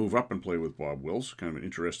later move up and play with Bob Wills. Kind of an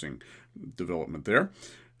interesting development there.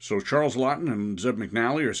 So Charles Laughton and Zeb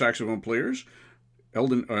McNally are saxophone players.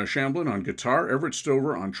 Eldon Shamblin on guitar, Everett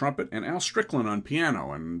Stover on trumpet, and Al Strickland on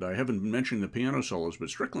piano. And I haven't been mentioning the piano solos, but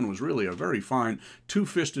Strickland was really a very fine,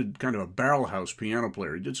 two-fisted, kind of a barrelhouse piano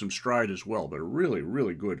player. He did some stride as well, but a really,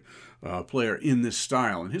 really good player in this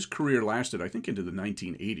style. And his career lasted, I think, into the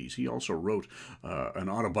 1980s. He also wrote an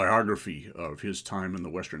autobiography of his time in the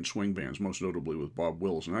Western swing bands, most notably with Bob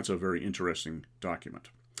Wills, and that's a very interesting document.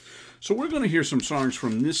 So we're going to hear some songs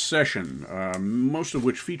from this session, most of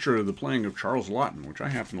which feature the playing of Charles Laughton, which I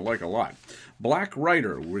happen to like a lot. Black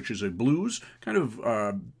Rider, which is a blues, kind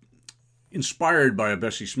of inspired by a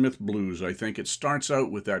Bessie Smith blues, I think. It starts out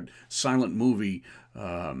with that silent movie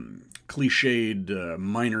cliched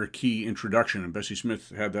minor key introduction, and Bessie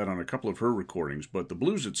Smith had that on a couple of her recordings, but the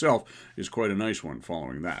blues itself is quite a nice one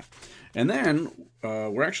following that. And then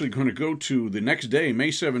we're actually going to go to the next day, May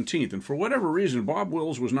 17th, and for whatever reason, Bob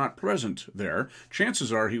Wills was not present there.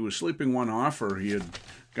 Chances are he was sleeping one off, or he had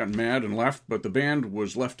gotten mad and left, but the band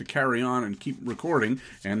was left to carry on and keep recording,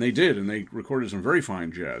 and they did, and they recorded some very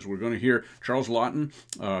fine jazz. We're going to hear Charles Laughton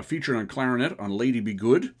featured on clarinet on Lady Be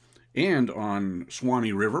Good, and on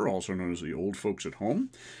Swanee River, also known as the Old Folks at Home.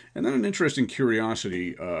 And then an interesting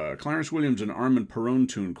curiosity, Clarence Williams and Armand Perrone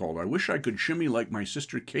tune called I Wish I Could Shimmy Like My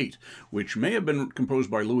Sister Kate, which may have been composed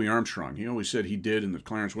by Louis Armstrong. He always said he did and that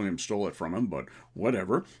Clarence Williams stole it from him, but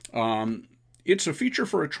whatever. It's a feature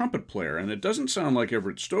for a trumpet player, and it doesn't sound like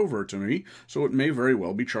Everett Stover to me, so it may very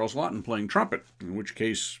well be Charles Laughton playing trumpet, in which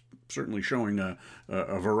case certainly showing a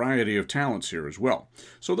variety of talents here as well.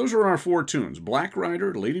 So those are our four tunes: Black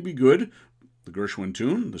Rider, Lady Be Good, the Gershwin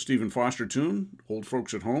tune, the Stephen Foster tune, Old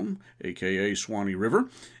Folks at Home, a.k.a. Swanee River,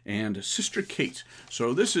 and Sister Kate.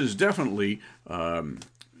 So this is definitely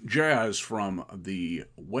jazz from the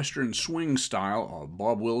Western swing style of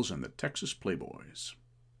Bob Wills and the Texas Playboys.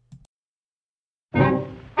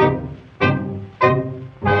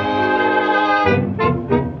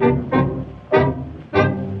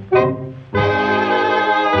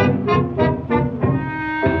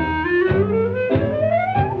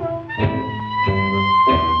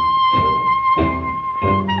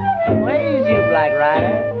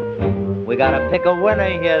 We gotta pick a winner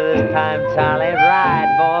here this time, Charlie. Ride,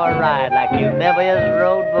 boy, ride like you never has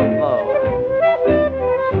rode before.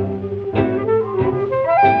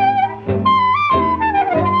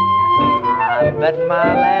 I bet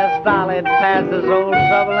my last dollar passes old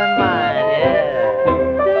trouble in mine, yeah.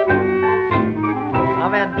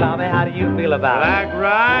 Come in, Tommy, how do you feel about Black it?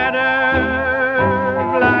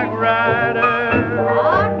 Black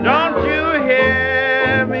Rider, don't you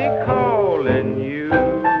hear me calling you?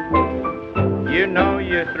 You know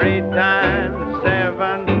you're 3 times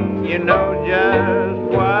 7, you know just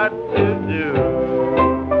what to do.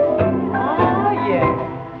 Oh, yeah.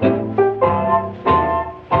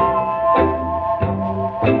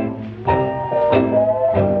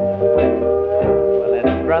 Well,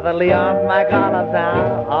 it's Brother Leon from my collar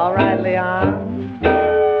town. All right, Leon.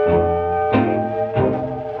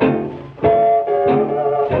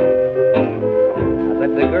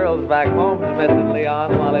 The girls back home's missing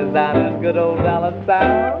Leon while he's down in good old Dallas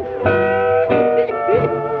town.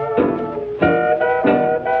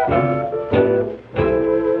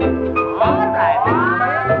 All right.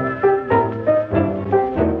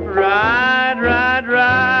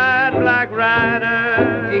 Ride, Black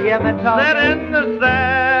Rider. You hear me talking? Sit in the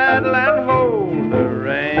saddle and hold the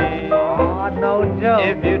rein. Oh, no joke.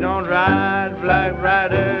 If you don't ride, Black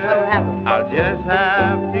Rider, What'll happen? I'll just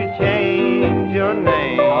have to change your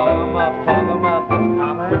name. Talk 'em up,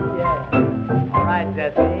 Thomas. Yeah. All right,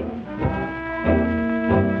 Jesse.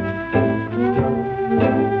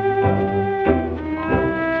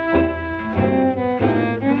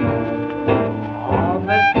 Oh,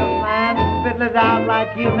 Mr. Man, spitting it out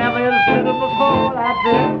like you never have spit it before, I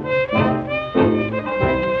do.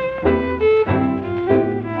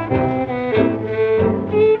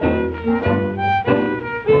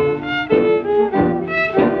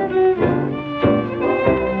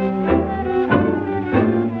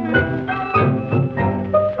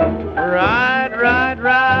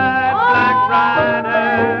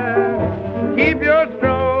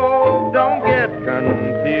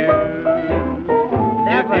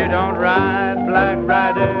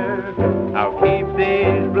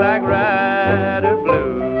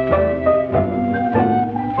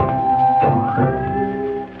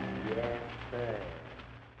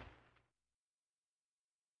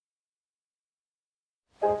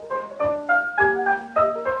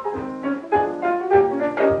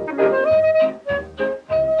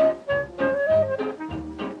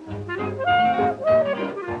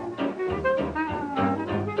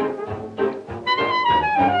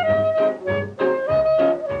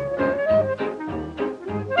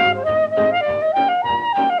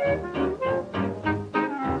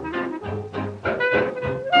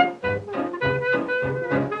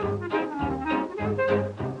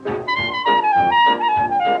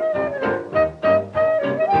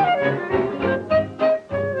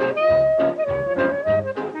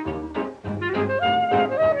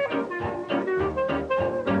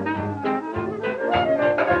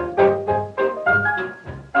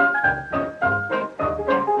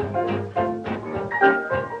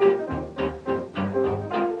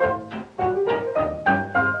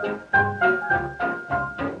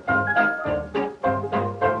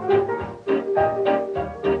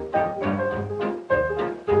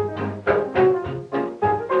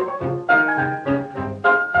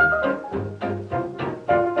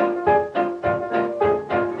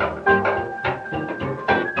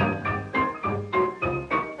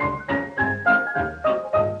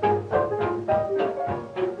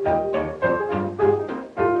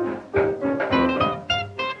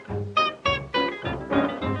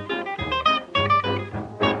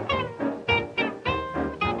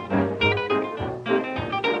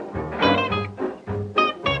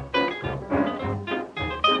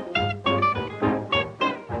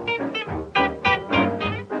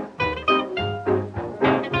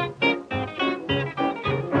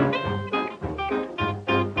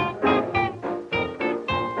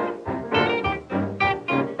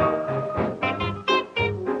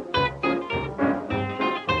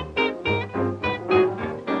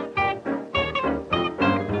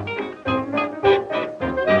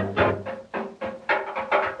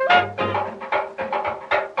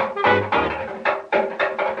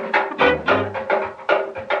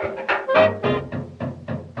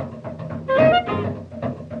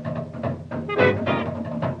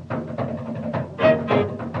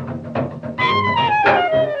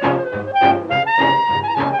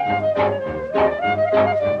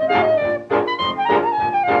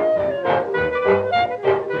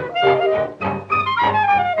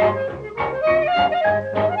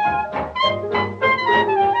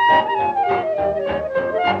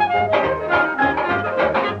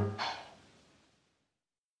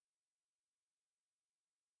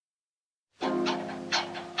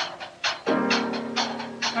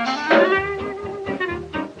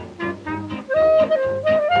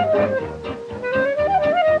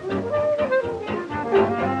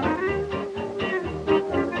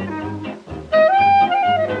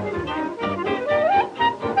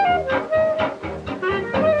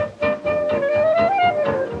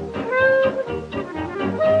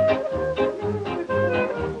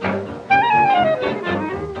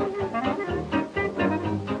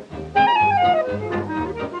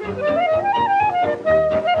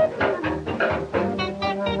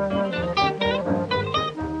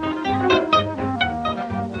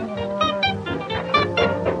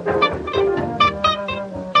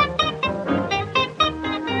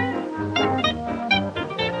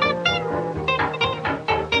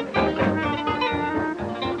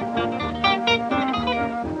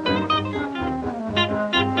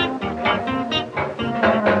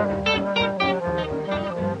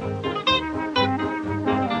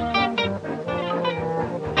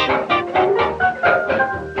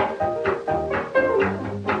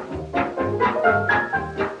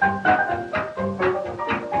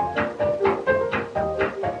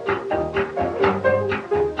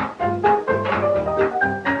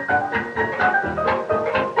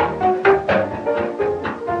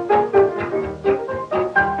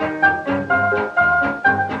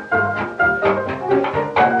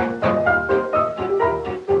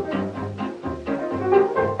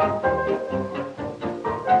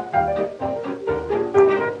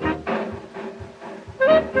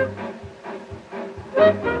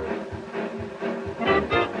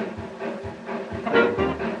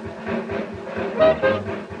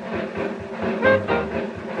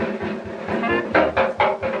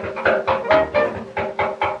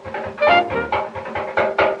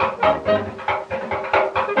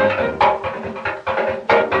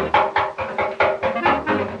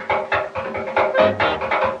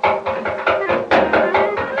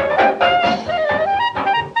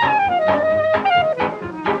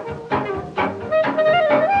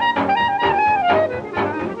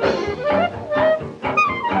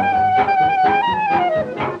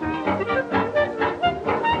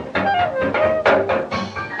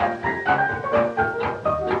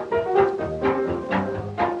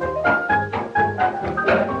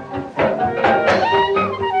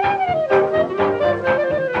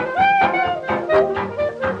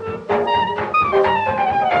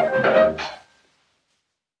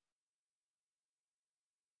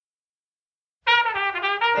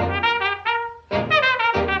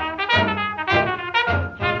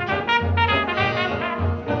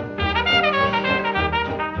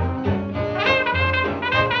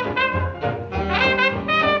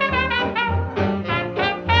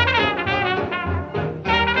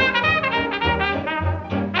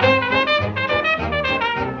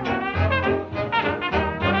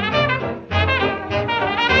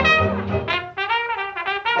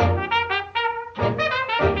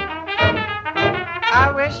 I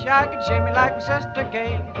wish I could shimmy like my sister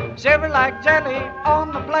Kate, shiver like jelly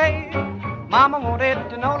on the plate. Mama wanted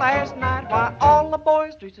to know last night why all the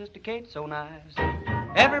boys treat Sister Kate so nice.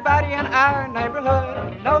 Everybody in our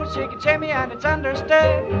neighborhood knows she can shimmy and it's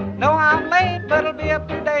understood. No, I'm late, but it'll be up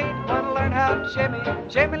to date when I learn how to shimmy.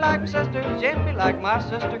 Shimmy like my sister, shimmy like my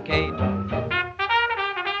sister Kate.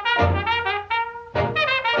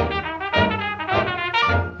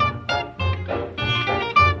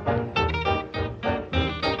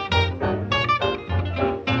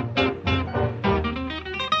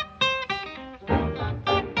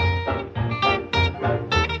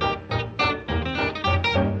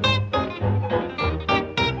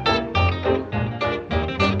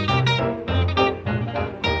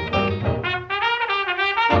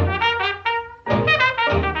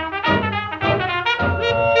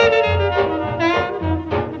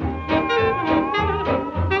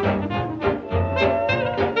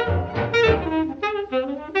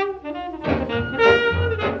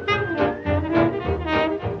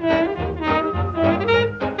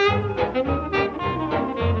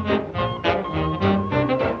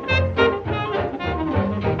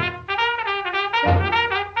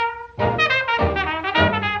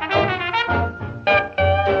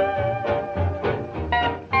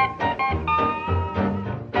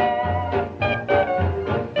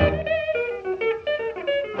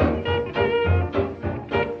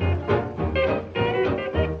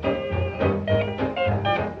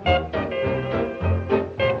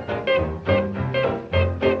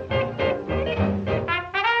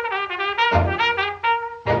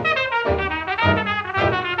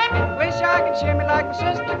 Shimmy like my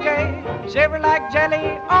sister Kate, shiver like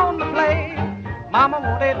jelly on the plate. Mama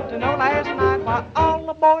wanted to know last night why all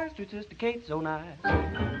the boys treat Sister Kate so nice.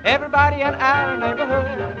 Everybody in our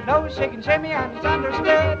neighborhood knows she can shimmy and it's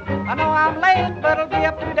understood. I know I'm late, but it'll be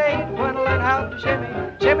up to date when I learn how to shimmy.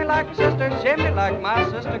 Shimmy like my sister, shimmy like my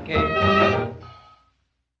sister Kate.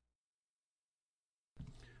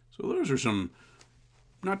 So those are some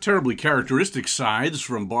not terribly characteristic sides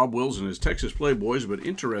from Bob Wills and his Texas Playboys, but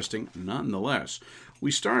interesting nonetheless.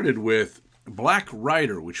 We started with Black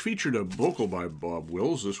Rider, which featured a vocal by Bob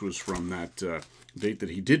Wills. This was from that date that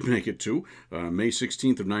he did make it to, May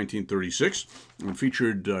 16th of 1936, and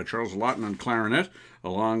featured Charles Lawton on clarinet,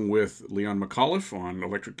 along with Leon McAuliffe on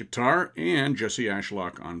electric guitar and Jesse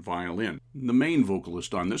Ashlock on violin. The main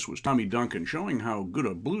vocalist on this was Tommy Duncan, showing how good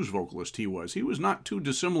a blues vocalist he was. He was not too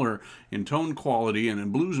dissimilar in tone quality and in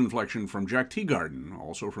blues inflection from Jack Teagarden,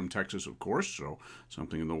 also from Texas, of course, so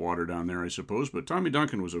something in the water down there, I suppose, but Tommy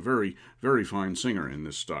Duncan was a very, very fine singer in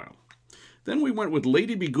this style. Then we went with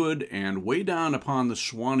Lady Be Good and Way Down Upon the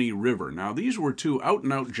Swanee River. Now, these were two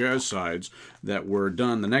out-and-out jazz sides that were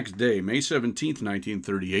done the next day, May 17th,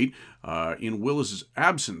 1938, in Willis's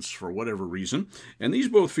absence for whatever reason. And these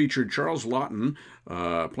both featured Charles Lawton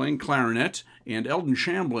playing clarinet and Eldon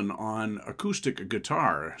Shamblin on acoustic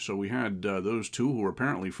guitar. So we had those two, who were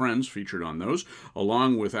apparently friends, featured on those,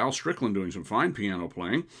 along with Al Strickland doing some fine piano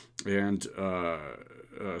playing, and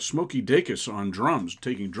Smokey Dacus on drums,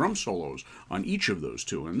 taking drum solos on each of those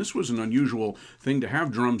two. And this was an unusual thing to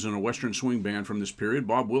have drums in a Western swing band from this period.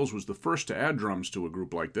 Bob Wills was the first to add drums to a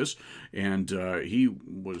group like this, and he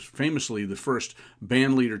was famously the first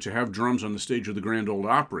band leader to have drums on the stage of the Grand Ole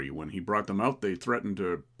Opry. When he brought them out, they threatened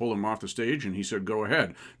to pull him off the stage, and he said, "Go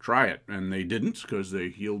ahead, try it." And they didn't, because they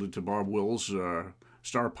yielded to Bob Wills'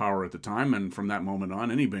 star power at the time, and from that moment on,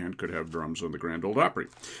 any band could have drums on the Grand Ole Opry.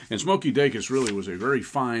 And Smokey Dacus really was a very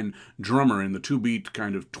fine drummer in the two-beat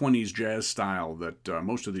kind of 20s jazz style that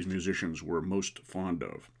most of these musicians were most fond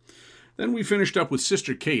of. Then we finished up with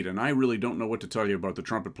Sister Kate, and I really don't know what to tell you about the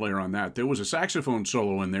trumpet player on that. There was a saxophone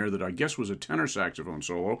solo in there that I guess was a tenor saxophone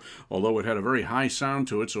solo, although it had a very high sound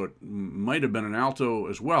to it, so it might have been an alto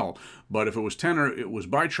as well. But if it was tenor, it was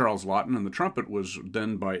by Charles Laughton, and the trumpet was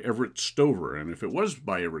then by Everett Stover. And if it was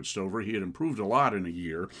by Everett Stover, he had improved a lot in a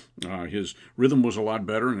year. His rhythm was a lot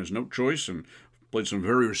better, and his note choice, and played some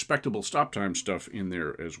very respectable stop time stuff in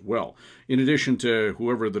there as well. In addition to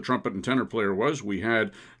whoever the trumpet and tenor player was, we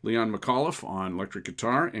had Leon McAuliffe on electric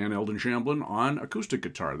guitar and Eldon Shamblin on acoustic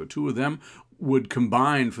guitar. The two of them would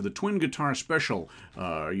combine for the Twin Guitar Special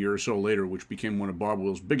a year or so later, which became one of Bob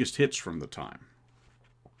Wills' biggest hits from the time.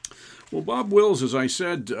 Well, Bob Wills, as I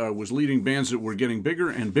said, was leading bands that were getting bigger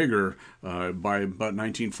and bigger by about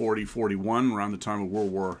 1940-41, around the time of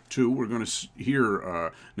World War II. We're going to hear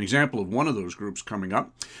an example of one of those groups coming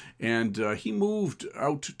up. And he moved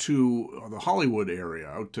out to the Hollywood area,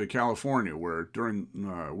 out to California, where during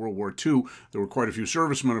World War II, there were quite a few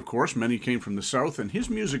servicemen, of course. Many came from the South, and his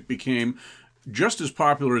music became just as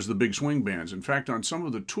popular as the big swing bands. In fact, on some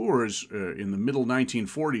of the tours in the middle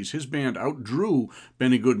 1940s, his band outdrew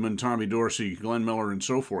Benny Goodman, Tommy Dorsey, Glenn Miller, and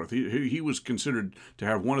so forth. He was considered to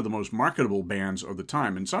have one of the most marketable bands of the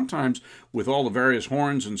time. And sometimes, with all the various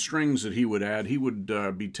horns and strings that he would add, he would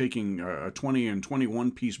be taking a 20 and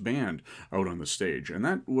 21-piece band out on the stage. And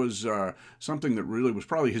that was something that really was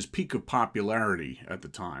probably his peak of popularity at the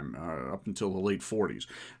time, up until the late 40s.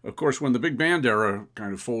 Of course, when the big band era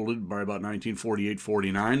kind of folded by about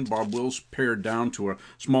 1948-49, Bob Wills pared down to a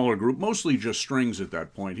smaller group, mostly just strings at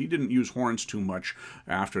that point. He didn't use horns too much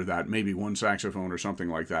after that, maybe one saxophone or something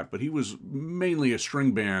like that, but he was mainly a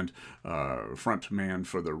string band front man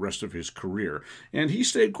for the rest of his career. And he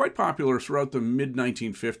stayed quite popular throughout the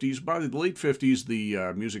mid-1950s. By the late 50s,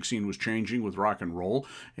 the music scene was changing with rock and roll,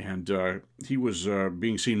 and he was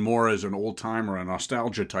being seen more as an old-timer, a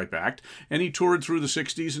nostalgia-type act, and he toured through the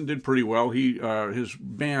 60s and did pretty well. His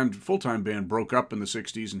band, full-time band, broke up in the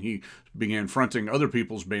 60s, and he began fronting other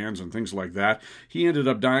people's bands and things like that. He ended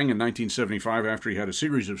up dying in 1975 after he had a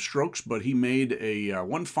series of strokes, but he made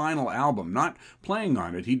one final album, not playing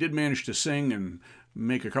on it. He did manage to sing and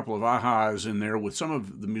make a couple of ahas in there with some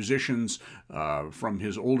of the musicians from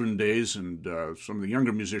his olden days, and some of the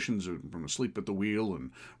younger musicians from Asleep at the Wheel and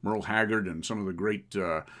Merle Haggard, and some of the great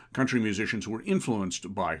country musicians who were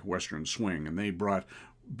influenced by Western swing. And they brought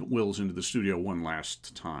Wills into the studio one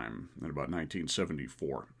last time in about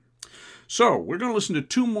 1974. So, we're going to listen to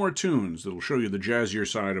two more tunes that will show you the jazzier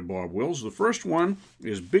side of Bob Wills. The first one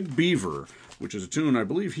is Big Beaver, which is a tune I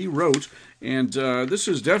believe he wrote, and this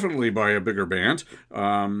is definitely by a bigger band.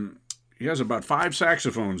 He has about 5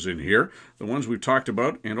 saxophones in here, the ones we've talked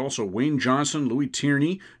about, and also Wayne Johnson, Louis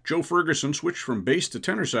Tierney, Joe Ferguson switched from bass to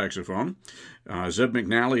tenor saxophone. Zeb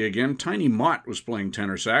McNally again. Tiny Mott was playing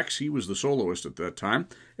tenor sax. He was the soloist at that time.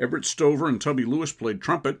 Everett Stover and Tubby Lewis played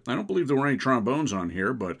trumpet. I don't believe there were any trombones on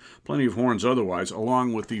here, but plenty of horns otherwise,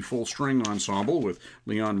 along with the full string ensemble with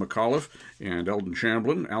Leon McAuliffe and Eldon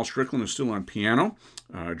Shamblin. Al Strickland is still on piano.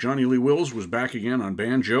 Johnny Lee Wills was back again on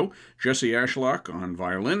banjo. Jesse Ashlock on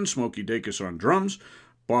violin. Smokey Dacus on drums.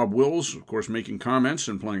 Bob Wills, of course, making comments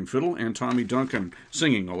and playing fiddle, and Tommy Duncan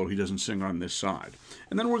singing, although he doesn't sing on this side.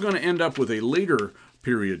 And then we're going to end up with a later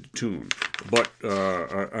period tune, but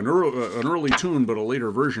an early tune, but a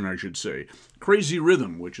later version, I should say. Crazy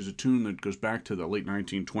Rhythm, which is a tune that goes back to the late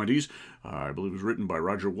 1920s. I believe it was written by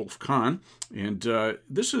Roger Wolf Kahn. And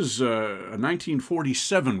this is a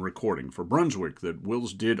 1947 recording for Brunswick that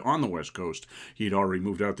Wills did on the West Coast. He'd already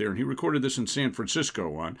moved out there, and he recorded this in San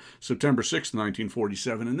Francisco on September 6th,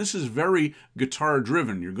 1947. And this is very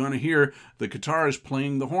guitar-driven. You're going to hear the guitars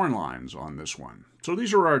playing the horn lines on this one. So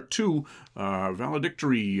these are our two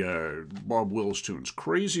valedictory Bob Wills tunes.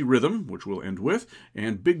 Crazy Rhythm, which we'll end with,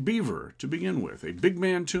 and Big Beaver to begin with. A big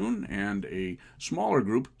band tune and a smaller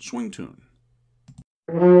group swing tune.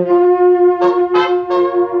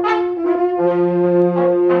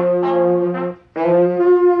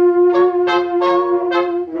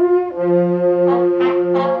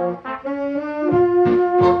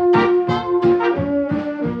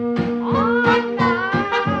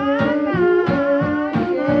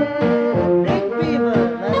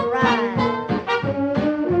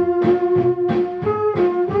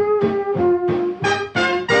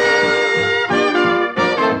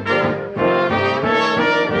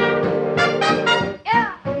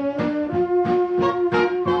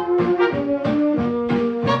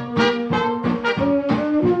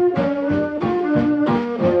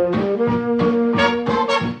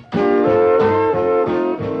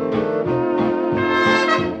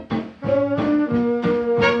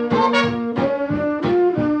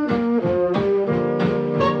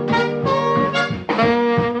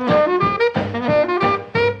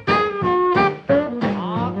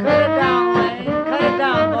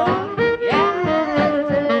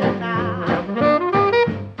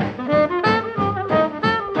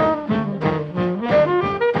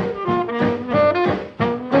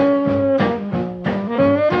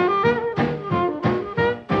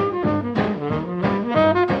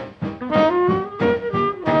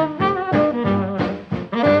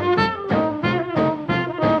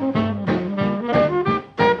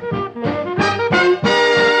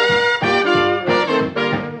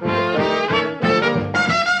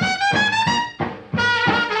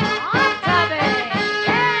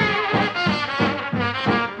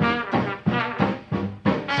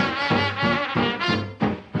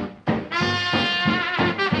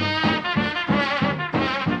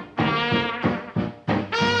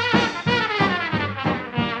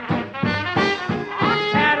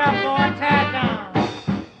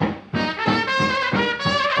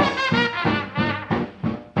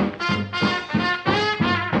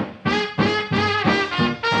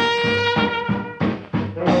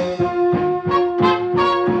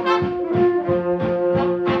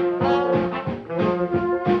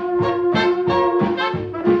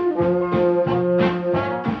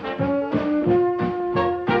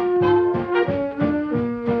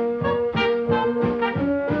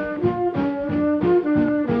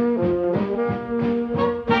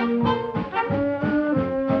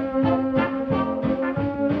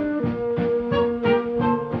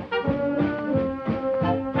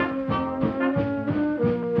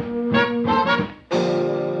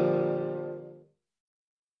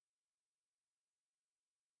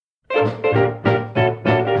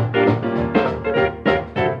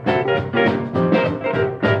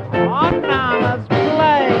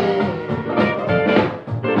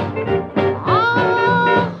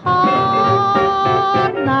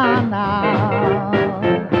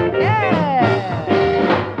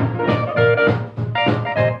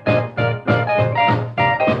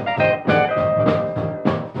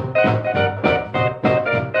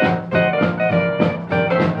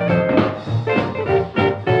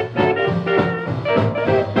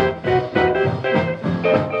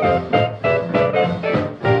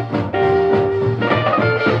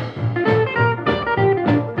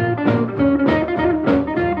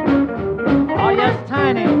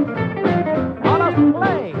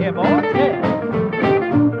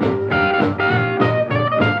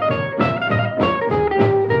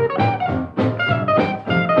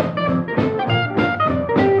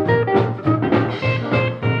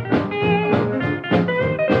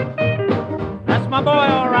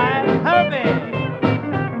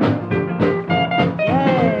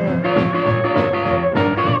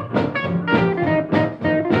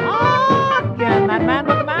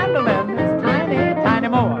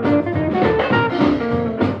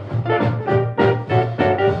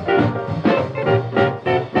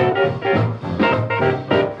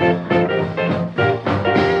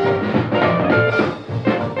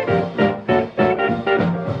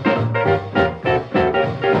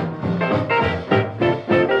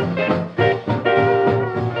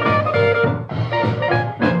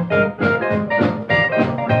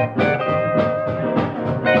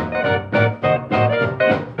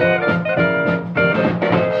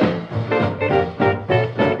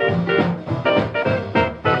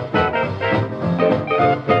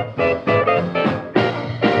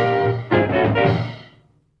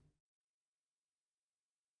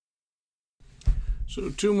 So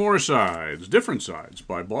two more sides, different sides,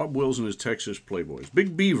 by Bob Wills and his Texas Playboys.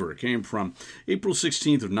 Big Beaver came from April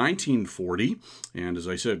 16th of 1940, and as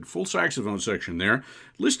I said, full saxophone section there.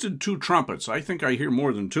 Listed two trumpets. I think I hear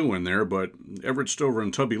more than two in there, but Everett Stover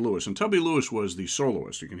and Tubby Lewis. And Tubby Lewis was the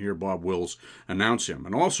soloist. You can hear Bob Wills announce him.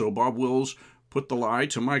 And also, Bob Wills put the lie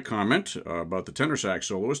to my comment about the tenor sax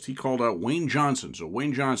soloist. He called out Wayne Johnson. So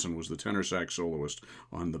Wayne Johnson was the tenor sax soloist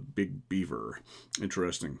on the Big Beaver.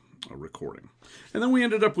 Interesting recording. And then we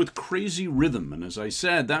ended up with Crazy Rhythm. And as I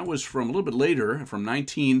said, that was from a little bit later, from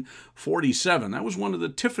 1947. That was one of the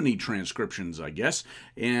Tiffany transcriptions, I guess.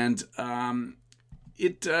 And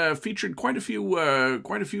it featured quite a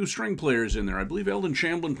few string players in there. I believe Eldon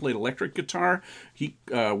Chamblin played electric guitar.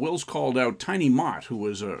 Wills called out Tiny Mott, who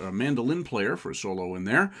was a mandolin player for a solo in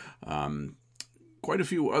there. Quite a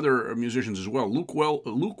few other musicians as well. Luke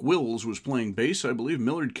Wills was playing bass, I believe.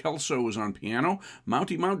 Millard Kelso was on piano.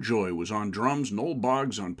 Mountie Mountjoy was on drums. Noel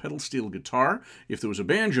Boggs on pedal steel guitar. If there was a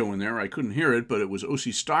banjo in there, I couldn't hear it, but it was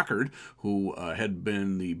O.C. Stockard, who had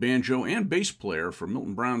been the banjo and bass player for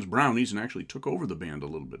Milton Brown's Brownies and actually took over the band a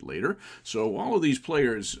little bit later. So all of these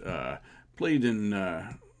players played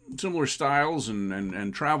in similar styles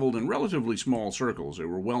and traveled in relatively small circles. They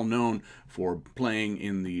were well known for playing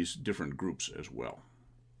in these different groups as well.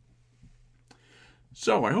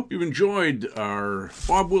 So I hope you've enjoyed our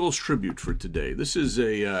Bob Wills tribute for today. This is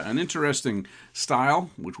an interesting style,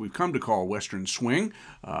 which we've come to call Western Swing.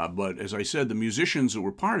 But as I said, the musicians that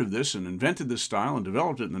were part of this and invented this style and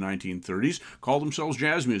developed it in the 1930s called themselves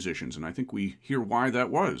jazz musicians. And I think we hear why that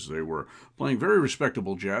was. They were playing very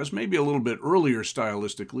respectable jazz, maybe a little bit earlier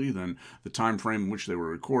stylistically than the time frame in which they were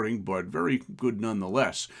recording, but very good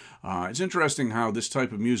nonetheless. It's interesting how this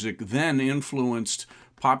type of music then influenced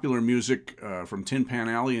popular music from Tin Pan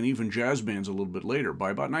Alley and even jazz bands a little bit later.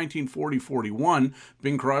 By about 1940-41,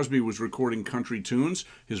 Bing Crosby was recording country tunes.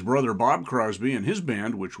 His brother Bob Crosby and his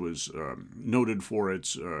band, which was noted for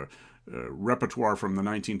its repertoire from the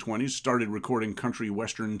 1920s, started recording country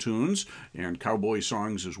western tunes and cowboy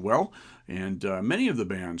songs as well. And many of the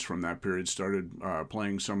bands from that period started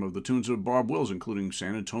playing some of the tunes of Bob Wills, including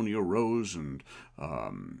San Antonio Rose and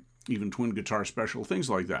even Twin Guitar Special, things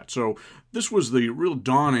like that. So this was the real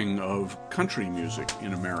dawning of country music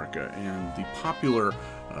in America and the popular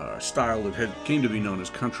style that came to be known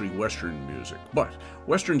as country western music. But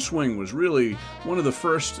Western Swing was really one of the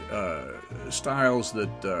first styles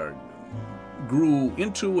that grew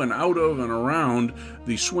into and out of and around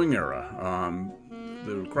the swing era.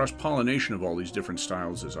 The cross-pollination of all these different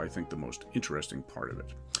styles is, I think, the most interesting part of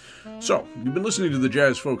it. So, you've been listening to the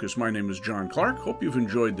Jazz Focus. My name is John Clark. Hope you've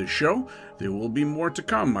enjoyed this show. There will be more to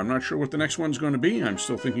come. I'm not sure what the next one's going to be. I'm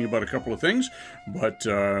still thinking about a couple of things. But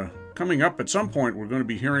coming up at some point, we're going to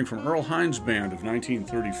be hearing from Earl Hines Band of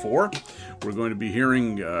 1934. We're going to be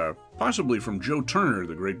hearing possibly from Joe Turner,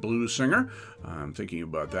 the great blues singer. I'm thinking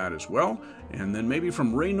about that as well. And then maybe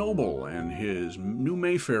from Ray Noble and his New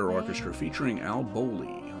Mayfair Orchestra featuring Al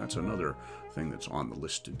Bowley. That's another thing that's on the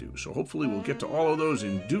list to do. So hopefully we'll get to all of those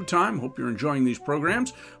in due time. Hope you're enjoying these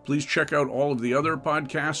programs. Please check out all of the other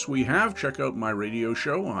podcasts we have. Check out my radio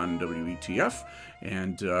show on WETF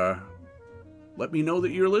and let me know that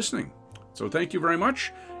you're listening. So thank you very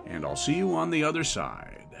much, and I'll see you on the other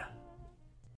side.